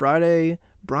town. Friday,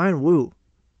 Brian Wu.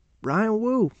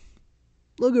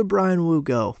 Look at Brian Wu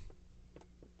go.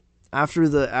 After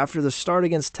the start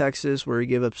against Texas, where he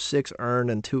gave up 6 earned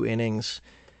and 2 innings,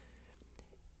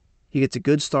 he gets a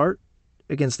good start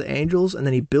against the Angels, and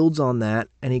then he builds on that,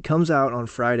 and he comes out on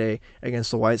Friday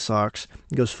against the White Sox.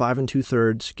 He goes 5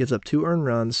 2/3, gives up 2 earned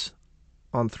runs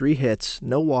on 3 hits,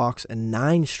 no walks, and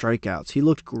 9 strikeouts. He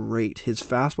looked great. His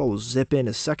fastball was zipping.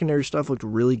 His secondary stuff looked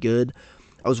really good.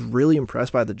 I was really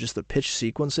impressed by the pitch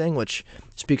sequencing, which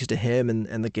speaks to him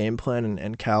and the game plan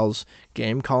and Cal's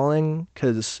game calling,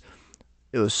 because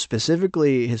it was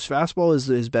specifically his fastball is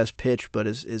his best pitch, but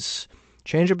his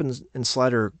changeup and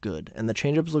slider are good. And the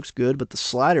changeup looks good, but the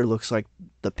slider looks like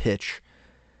the pitch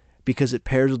because it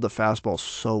pairs with the fastball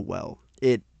so well.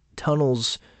 It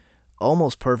tunnels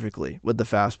almost perfectly with the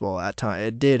fastball at times.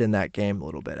 It did in that game a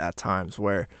little bit at times,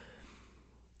 where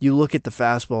you look at the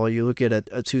fastball, you look at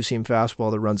a two-seam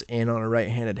fastball that runs in on a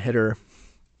right-handed hitter,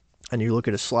 and you look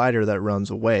at a slider that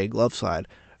runs away, glove side,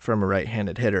 from a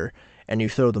right-handed hitter, and you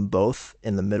throw them both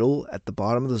in the middle at the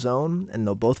bottom of the zone, and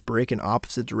they'll both break in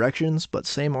opposite directions, but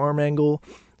same arm angle,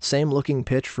 same looking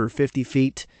pitch for 50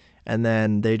 feet, and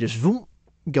then they just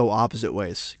go opposite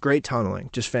ways. Great tunneling,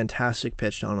 just fantastic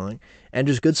pitch tunneling, and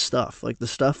just good stuff. Like, the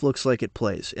stuff looks like it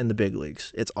plays in the big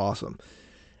leagues. It's awesome.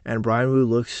 And Brian Wu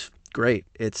looks great.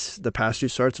 It's the past 2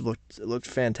 starts have looked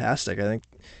fantastic. I think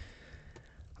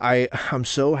I'm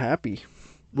so happy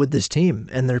with this team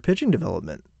and their pitching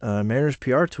development. Mariners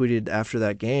PR tweeted after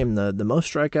that game the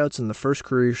most strikeouts in the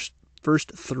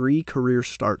first 3 career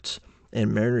starts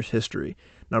in Mariners history.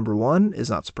 Number 1 is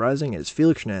not surprising. It is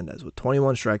Felix Hernandez with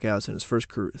 21 strikeouts in his first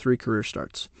 3 career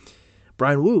starts.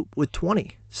 Brian Wu with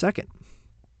 20, second.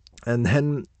 And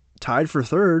then tied for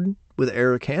third with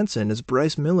Eric Hansen is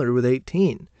Bryce Miller with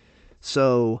 18.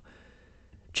 So,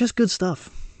 just good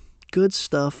stuff. Good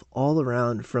stuff all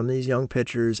around from these young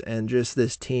pitchers and just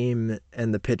this team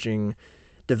and the pitching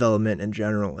development in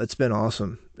general. It's been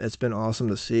awesome. It's been awesome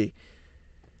to see.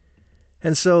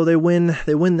 And so they win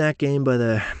that game by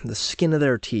the skin of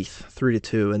their teeth,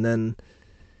 3-2.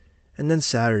 And then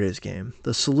Saturday's game,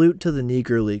 the salute to the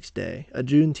Negro Leagues Day, a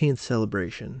Juneteenth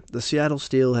celebration. The Seattle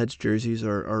Steelheads jerseys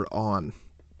are on.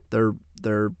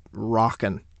 They're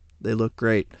rocking. They look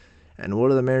great. And what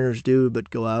do the Mariners do but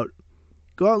go out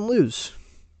and lose?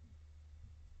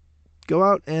 Go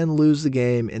out and lose the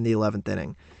game in the 11th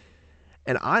inning.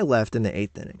 And I left in the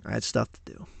 8th inning. I had stuff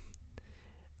to do.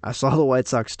 I saw the White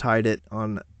Sox tied it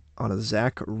on a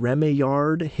Zach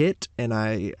Remillard hit, and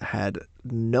I had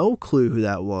no clue who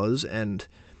that was. And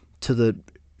to the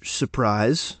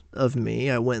surprise of me,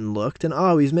 I went and looked, and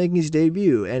he's making his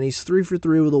debut, and he's 3 for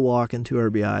 3 with a walk and 2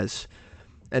 RBIs,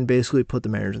 and basically put the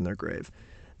Mariners in their grave.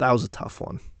 That was a tough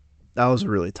one. That was a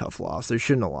really tough loss. They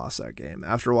shouldn't have lost that game.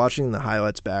 After watching the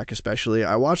highlights back, especially,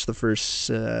 I watched the first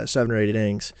 7 or 8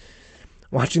 innings.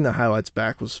 Watching the highlights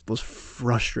back was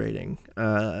frustrating.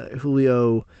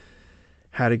 Julio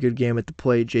had a good game at the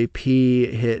plate.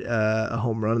 JP hit a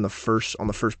home run on the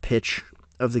first pitch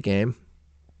of the game,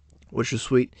 which was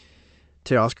sweet.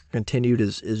 Teoscar continued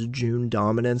his June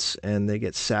dominance, and they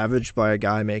get savaged by a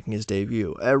guy making his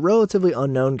debut. A relatively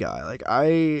unknown guy. Like, I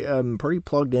am pretty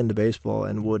plugged into baseball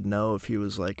and would know if he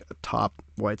was like a top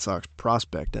White Sox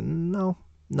prospect, and no.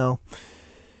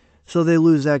 So they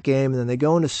lose that game, and then they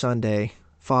go into Sunday,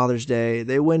 Father's Day.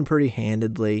 They win pretty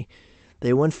handedly.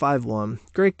 They win 5-1.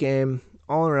 Great game,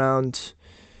 all around.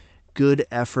 Good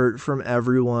effort from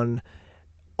everyone.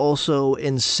 Also,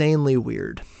 insanely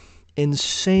weird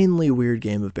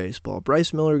game of baseball.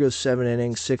 Bryce Miller goes 7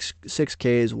 innings, 6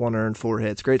 Ks, 1 earned, 4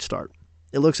 hits. Great start.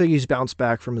 It looks like he's bounced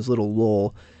back from his little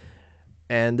lull.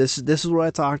 And this is what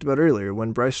I talked about earlier.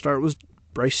 When Bryce Miller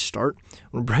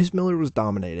was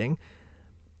dominating,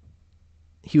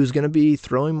 he was going to be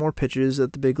throwing more pitches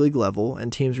at the big league level,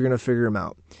 and teams were going to figure him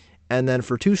out. And then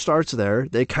for 2 starts there,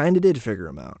 they kind of did figure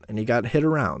him out, and he got hit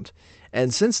around.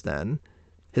 And since then,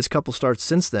 his couple starts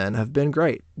since then have been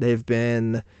great.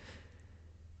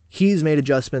 He's made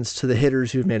adjustments to the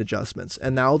hitters who've made adjustments,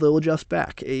 and now they'll adjust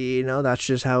back. That's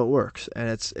just how it works, and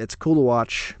it's cool to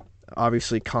watch.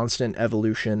 Obviously, constant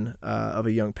evolution of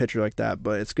a young pitcher like that,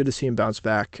 but it's good to see him bounce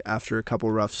back after a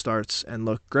couple rough starts and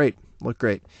look great.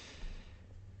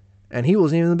 And he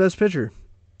wasn't even the best pitcher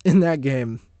in that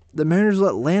game. The Mariners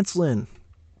let Lance Lynn,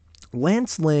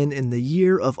 in the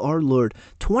year of our Lord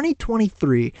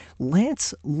 2023,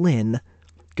 Lance Lynn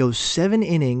goes 7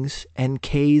 innings and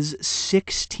Ks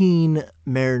 16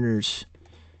 Mariners.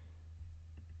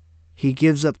 He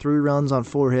gives up 3 runs on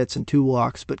 4 hits and 2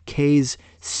 walks, but Ks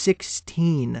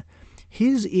 16.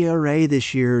 His ERA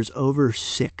this year is over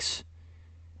 6,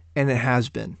 and it has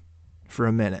been for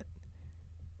a minute.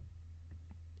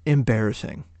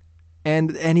 Embarrassing.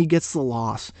 And he gets the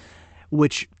loss,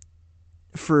 which,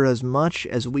 for as much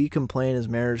as we complain as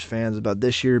Mariners fans about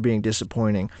this year being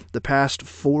disappointing, the past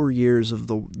 4 years of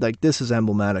this is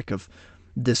emblematic of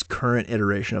this current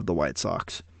iteration of the White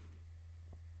Sox.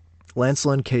 Lance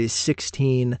Lynn Ks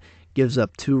 16, gives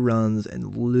up 2 runs,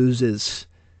 and loses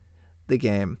the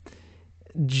game.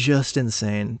 Just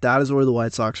insane. That is where the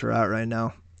White Sox are at right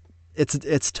now.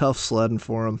 It's tough sledding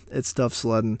for them. It's tough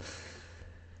sledding.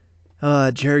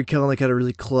 Jared Kelenic had a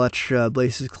really clutch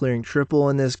bases clearing triple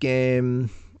in this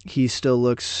game. He still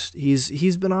looks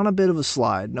he's been on a bit of a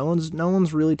slide. No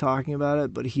one's really talking about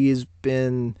it, but he's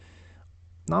been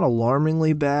not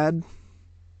alarmingly bad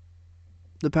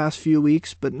the past few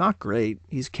weeks, but not great.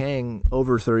 He's K'ing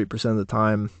over 30% of the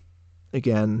time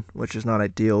again, which is not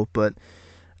ideal, but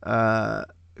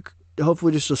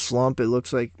hopefully just a slump. It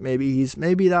looks like maybe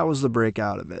that was the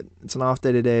breakout of it. It's an off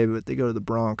day today, but they go to the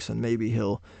Bronx, and maybe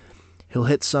he'll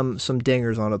hit some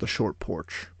dingers onto the short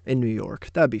porch in New York.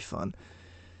 That'd be fun.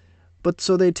 But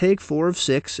so they take 4 of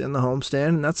 6 in the homestand,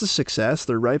 and that's a success.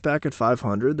 They're right back at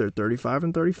 500. They're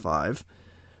 35-35,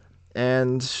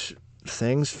 and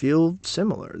things feel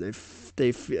similar.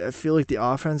 I feel like the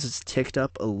offense has ticked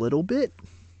up a little bit,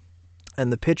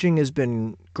 and the pitching has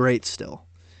been great still.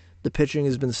 The pitching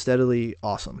has been steadily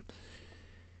awesome.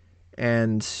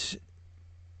 And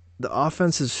the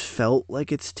offense has felt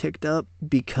like it's ticked up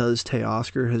because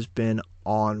Teoscar has been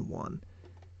on one.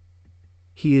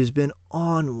 He has been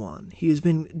on one. He has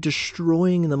been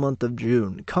destroying the month of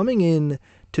June. Coming in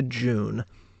to June,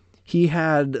 he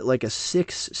had like a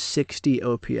 660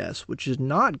 OPS, which is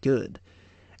not good.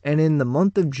 And in the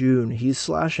month of June, he's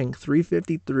slashing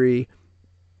 353,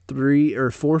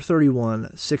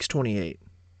 431, 628.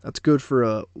 That's good for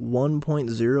a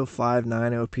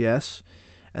 1.059 OPS.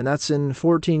 And that's in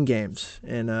 14 games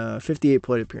and 58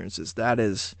 plate appearances.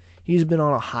 He's been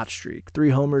on a hot streak. 3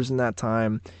 homers in that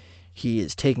time. He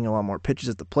is taking a lot more pitches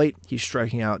at the plate. He's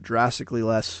striking out drastically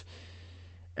less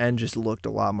and just looked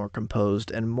a lot more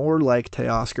composed and more like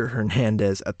Teoscar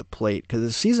Hernandez at the plate, because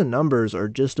his season numbers are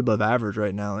just above average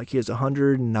right now. Like, he has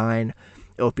 109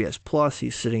 OPS plus.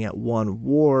 He's sitting at 1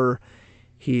 WAR.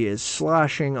 He is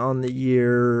slashing on the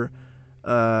year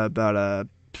about a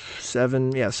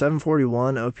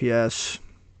 741 OPS,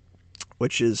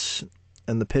 which is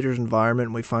in the pitcher's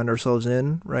environment we find ourselves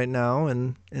in right now,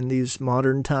 and in these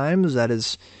modern times, that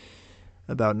is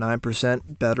about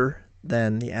 9% better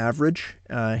than the average.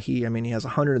 He has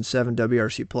 107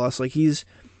 WRC plus. Like, he's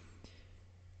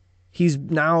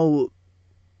now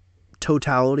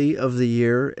totality of the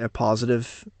year, a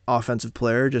positive offensive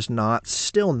player, just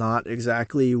still not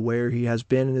exactly where he has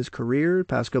been in his career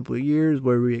past couple of years,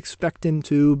 where we expect him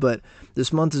to, but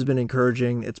this month has been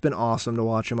encouraging. It's been awesome to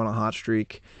watch him on a hot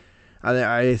streak.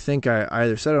 I think I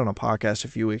either said it on a podcast a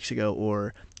few weeks ago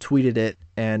or tweeted it,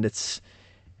 and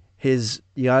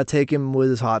you gotta take him with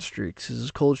his hot streaks.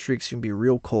 His cold streaks can be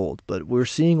real cold, but we're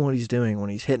seeing what he's doing when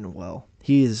he's hitting well.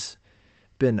 He's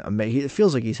been amazing. It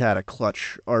feels like he's had a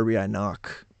clutch RBI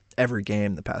knock every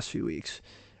game the past few weeks.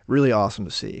 Really awesome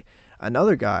to see.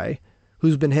 Another guy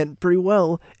who's been hitting pretty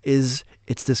well it's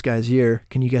this guy's year.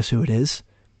 Can you guess who it is?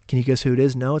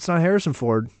 No, it's not Harrison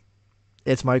Ford.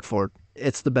 It's Mike Ford.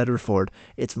 It's the better Ford.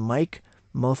 It's Mike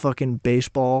motherfucking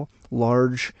baseball,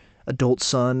 large adult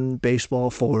son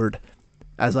baseball Ford,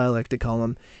 as I like to call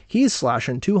him. He's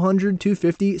slashing 200,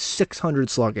 250, 600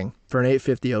 slugging for an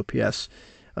 850 OPS.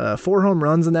 4 home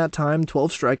runs in that time,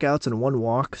 12 strikeouts, and 1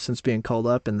 walk since being called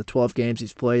up in the 12 games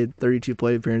he's played, 32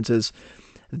 plate appearances.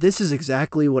 This is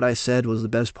exactly what I said was the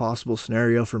best possible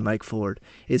scenario for Mike Ford.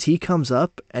 Is he comes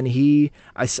up and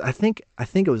I think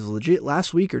it was legit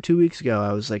last week or 2 weeks ago.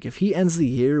 I was like, if he ends the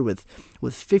year with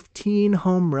 15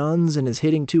 home runs and is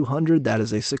hitting 200, that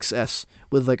is a success.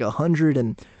 With like 100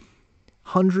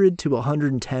 to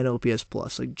 110 OPS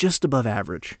plus, like just above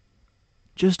average.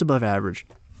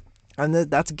 And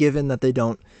that's given that they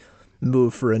don't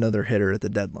move for another hitter at the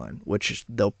deadline, which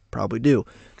they'll probably do.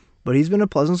 But he's been a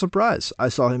pleasant surprise. I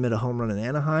saw him hit a home run in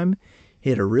Anaheim.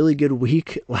 He had a really good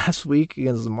week last week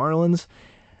against the Marlins.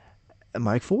 And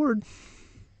Mike Ford,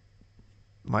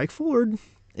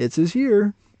 it's his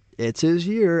year.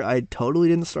 I totally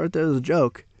didn't start that as a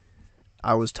joke.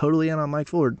 I was totally in on Mike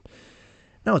Ford.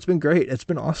 No, it's been great. It's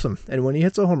been awesome. And when he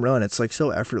hits a home run, it's like so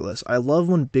effortless. I love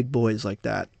when big boys like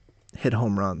that hit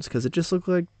home runs because it just looks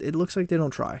like they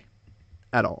don't try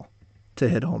at all to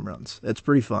hit home runs. It's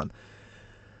pretty fun.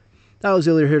 That was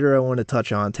the other hitter I wanted to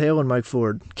touch on. Teo and Mike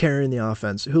Ford carrying the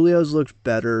offense. Julio's looked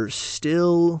better.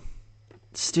 Still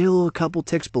a couple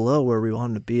ticks below where we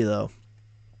want him to be, though.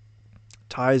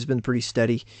 Ty's been pretty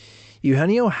steady.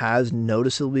 Eugenio has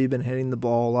noticeably been hitting the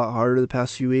ball a lot harder the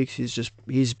past few weeks.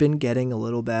 He's been getting a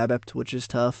little BABIP, which is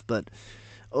tough, but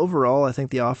overall, I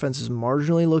think the offense has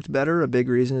marginally looked better. A big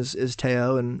reason is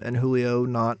Teo and Julio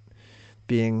not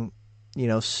being,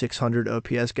 600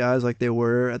 OPS guys like they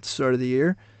were at the start of the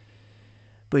year.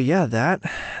 But yeah,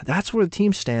 that's where the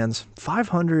team stands.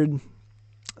 500,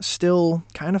 still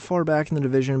kind of far back in the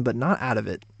division, but not out of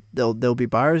it. They'll be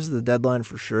buyers at the deadline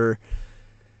for sure.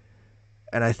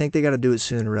 And I think they got to do it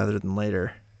sooner rather than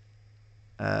later.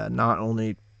 Not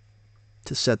only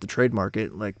to set the trade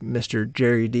market like Mr.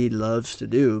 Jerry D loves to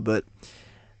do, but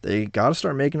they got to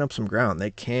start making up some ground.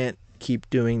 They can't keep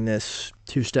doing this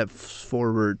 2 steps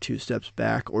forward, 2 steps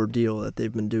back ordeal that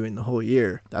they've been doing the whole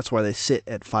year. That's why they sit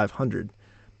at 500.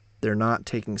 They're not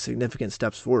taking significant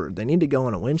steps forward. They need to go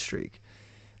on a win streak.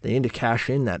 They need to cash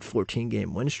in that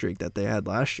 14-game win streak that they had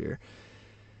last year.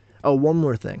 Oh, one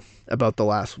more thing about the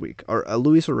last week.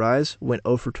 Luis Arraez went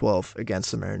 0 for 12 against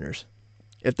the Mariners.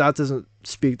 If that doesn't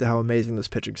speak to how amazing this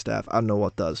pitching staff, I don't know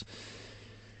what does.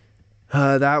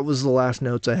 That was the last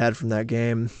notes I had from that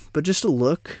game. But just to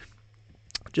look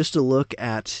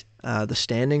at the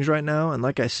standings right now, and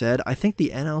like I said, I think the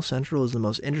NL Central is the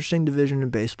most interesting division in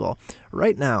baseball.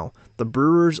 Right now, the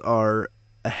Brewers are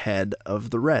ahead of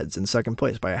the Reds in second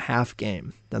place by a half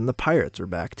game. Then the Pirates are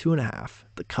back 2.5.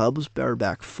 The Cubs are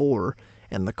back 4,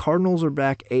 and the Cardinals are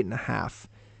back 8.5.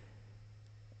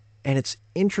 And it's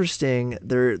interesting,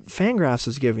 their Fangraphs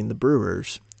is giving the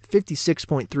Brewers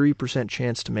 56.3%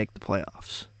 chance to make the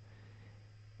playoffs.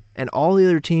 And all the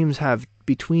other teams have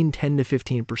between 10 to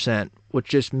 15%, which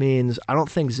just means I don't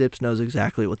think Zips knows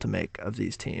exactly what to make of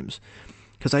these teams.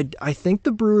 Because I think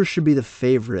the Brewers should be the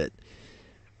favorite.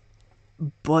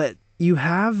 But you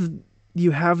have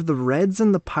the Reds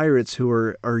and the Pirates who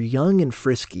are young and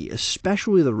frisky,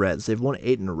 especially the Reds. They've won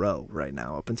 8 in a row right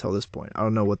now up until this point. I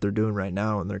don't know what they're doing right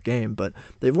now in their game, but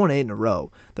they've won 8 in a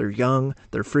row. They're young,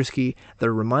 they're frisky,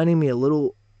 they're reminding me a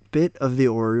little bit of the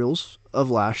Orioles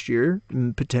of last year,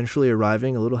 potentially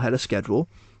arriving a little ahead of schedule.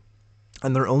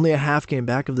 And they're only a half game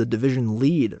back of the division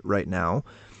lead right now.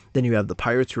 Then you have the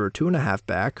Pirates who are 2.5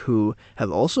 back, who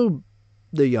have also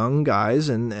the young guys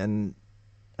and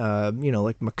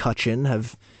like McCutchen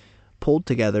have pulled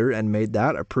together and made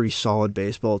that a pretty solid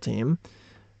baseball team,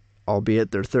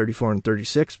 albeit they're 34 and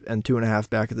 36 and 2.5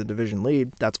 back of the division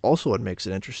lead. That's also what makes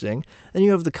it interesting. Then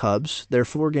you have the Cubs. They're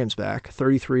 4 games back,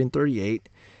 33 and 38.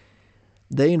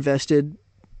 They invested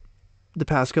the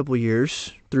past couple of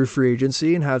years through free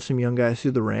agency and have some young guys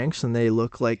through the ranks, and they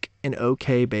look like an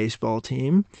okay baseball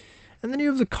team. And then you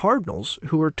have the Cardinals,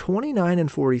 who are 29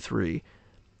 and 43,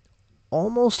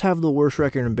 almost have the worst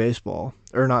record in baseball,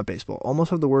 or not baseball,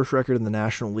 almost have the worst record in the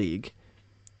National League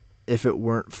if it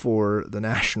weren't for the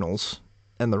Nationals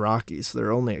and the Rockies.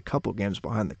 They're only a couple games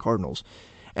behind the Cardinals.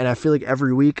 And I feel like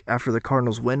every week after the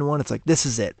Cardinals win one, it's like, this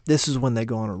is it. This is when they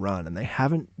go on a run, and they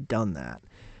haven't done that.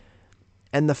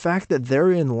 And the fact that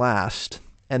they're in last,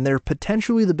 and they're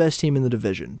potentially the best team in the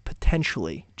division,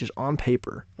 potentially, just on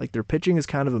paper. Like, their pitching is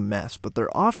kind of a mess, but their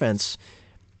offense,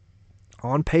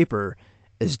 on paper,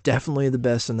 is definitely the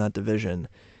best in that division.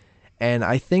 And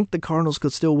I think the Cardinals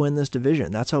could still win this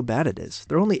division. That's how bad it is.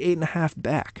 They're only 8.5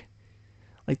 back.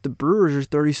 Like, the Brewers are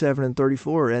 37 and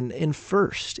 34, and in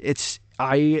first.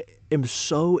 I am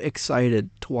so excited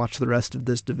to watch the rest of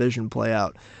this division play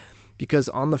out, because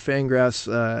on the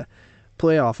Fangraphs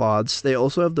playoff odds, they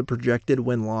also have the projected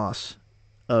win-loss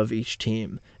of each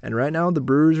team. And right now, the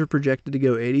Brewers are projected to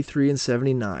go 83 and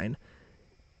 79.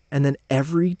 And then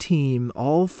every team,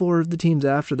 all four of the teams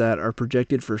after that, are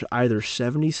projected for either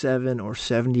 77 or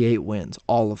 78 wins.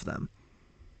 All of them.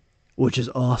 Which is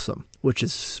awesome. Which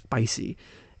is spicy.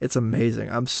 It's amazing.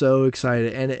 I'm so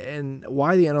excited. And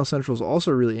why the NL Central is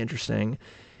also really interesting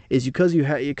is because you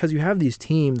have these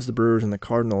teams, the Brewers and the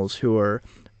Cardinals, who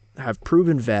have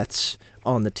proven vets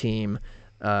on the team.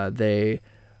 They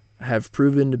have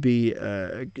proven to be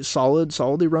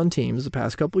solidly run teams the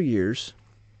past couple years.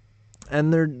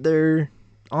 And they're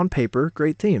on paper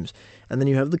great teams. And then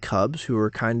you have the Cubs, who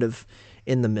are kind of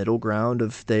in the middle ground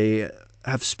of they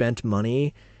have spent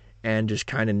money and just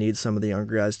kind of need some of the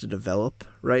younger guys to develop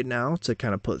right now to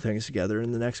kind of put things together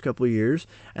in the next couple of years.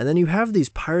 And then you have these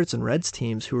Pirates and Reds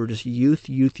teams who are just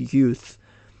youth,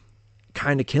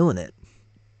 kind of killing it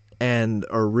and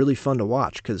are really fun to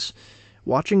watch, because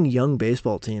watching young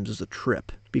baseball teams is a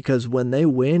trip, because when they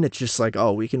win, it's just like,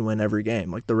 oh, we can win every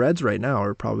game. Like the Reds right now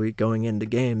are probably going into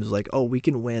games like, oh, we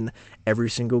can win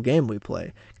every single game we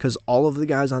play, because all of the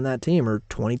guys on that team are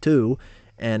 22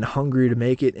 and hungry to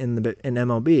make it in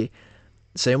MLB.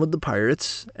 Same with the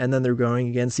Pirates, and then they're going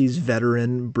against these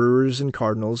veteran Brewers and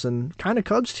Cardinals and kind of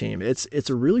Cubs team. It's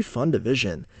a really fun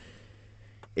division.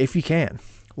 If you can,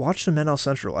 watch the NL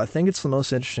Central. I think it's the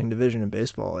most interesting division in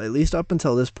baseball, at least up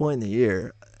until this point in the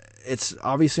year. It's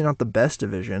obviously not the best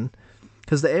division,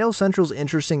 because the AL Central's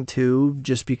interesting too,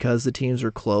 just because the teams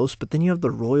are close, but then you have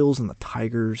the Royals and the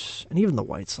Tigers, and even the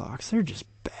White Sox. They're just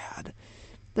bad.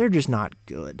 They're just not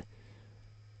good.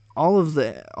 All of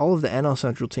the NL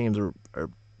Central teams are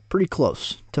pretty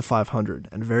close to 500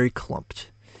 and very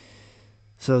clumped.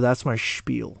 So that's my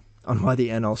spiel on why the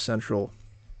NL Central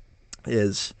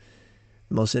is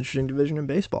the most interesting division in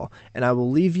baseball. And I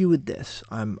will leave you with this.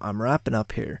 I'm wrapping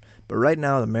up here. But right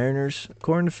now, the Mariners,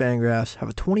 according to Fangraphs, have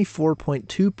a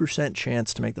 24.2%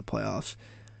 chance to make the playoffs.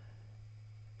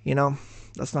 You know,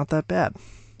 that's not that bad.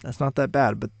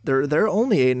 But they're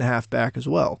only 8.5 back as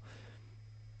well.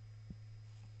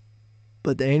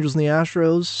 But the Angels and the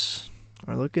Astros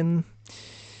are looking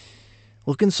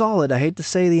solid. I hate to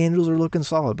say the Angels are looking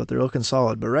solid, but they're looking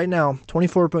solid. But right now,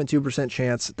 24.2%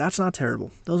 chance. That's not terrible.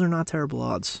 Those are not terrible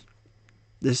odds.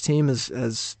 This team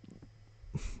has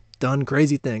done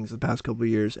crazy things the past couple of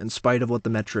years in spite of what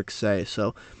the metrics say.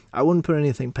 So I wouldn't put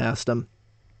anything past them.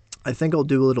 I think I'll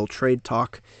do a little trade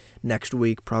talk next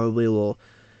week. Probably we'll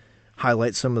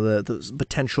highlight some of the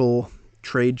potential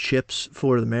trade chips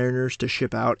for the Mariners to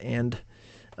ship out and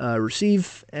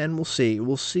receive, and we'll see.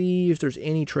 We'll see if there's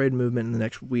any trade movement in the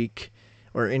next week,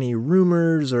 or any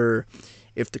rumors, or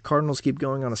if the Cardinals keep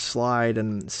going on a slide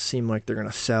and seem like they're going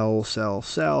to sell,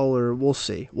 or we'll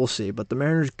see. But the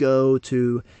Mariners go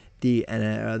to the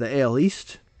AL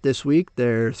East this week.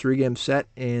 They're 3-game set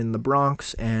in the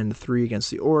Bronx and 3 against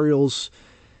the Orioles.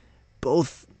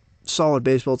 Both solid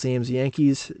baseball teams.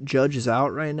 Yankees, Judge is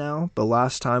out right now, but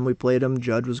last time we played him,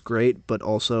 Judge was great, but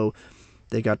also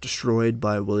they got destroyed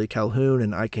by Willie Calhoun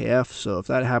and IKF, so if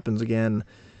that happens again,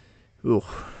 ooh,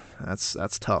 that's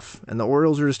tough. And the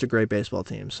Orioles are just a great baseball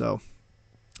team, so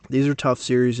these are tough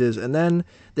series. And then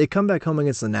they come back home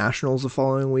against the Nationals the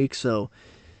following week, so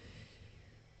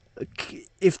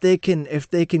if they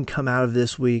can come out of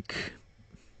this week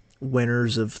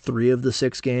winners of 3 of the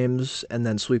 6 games and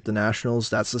then sweep the Nationals,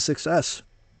 that's a success.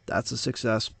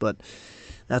 But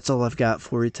that's all I've got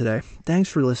for you today. Thanks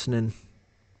for listening.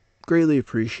 Greatly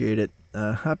appreciate it.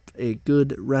 Have a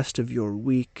good rest of your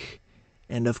week.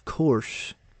 And of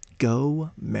course, go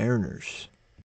Mariners.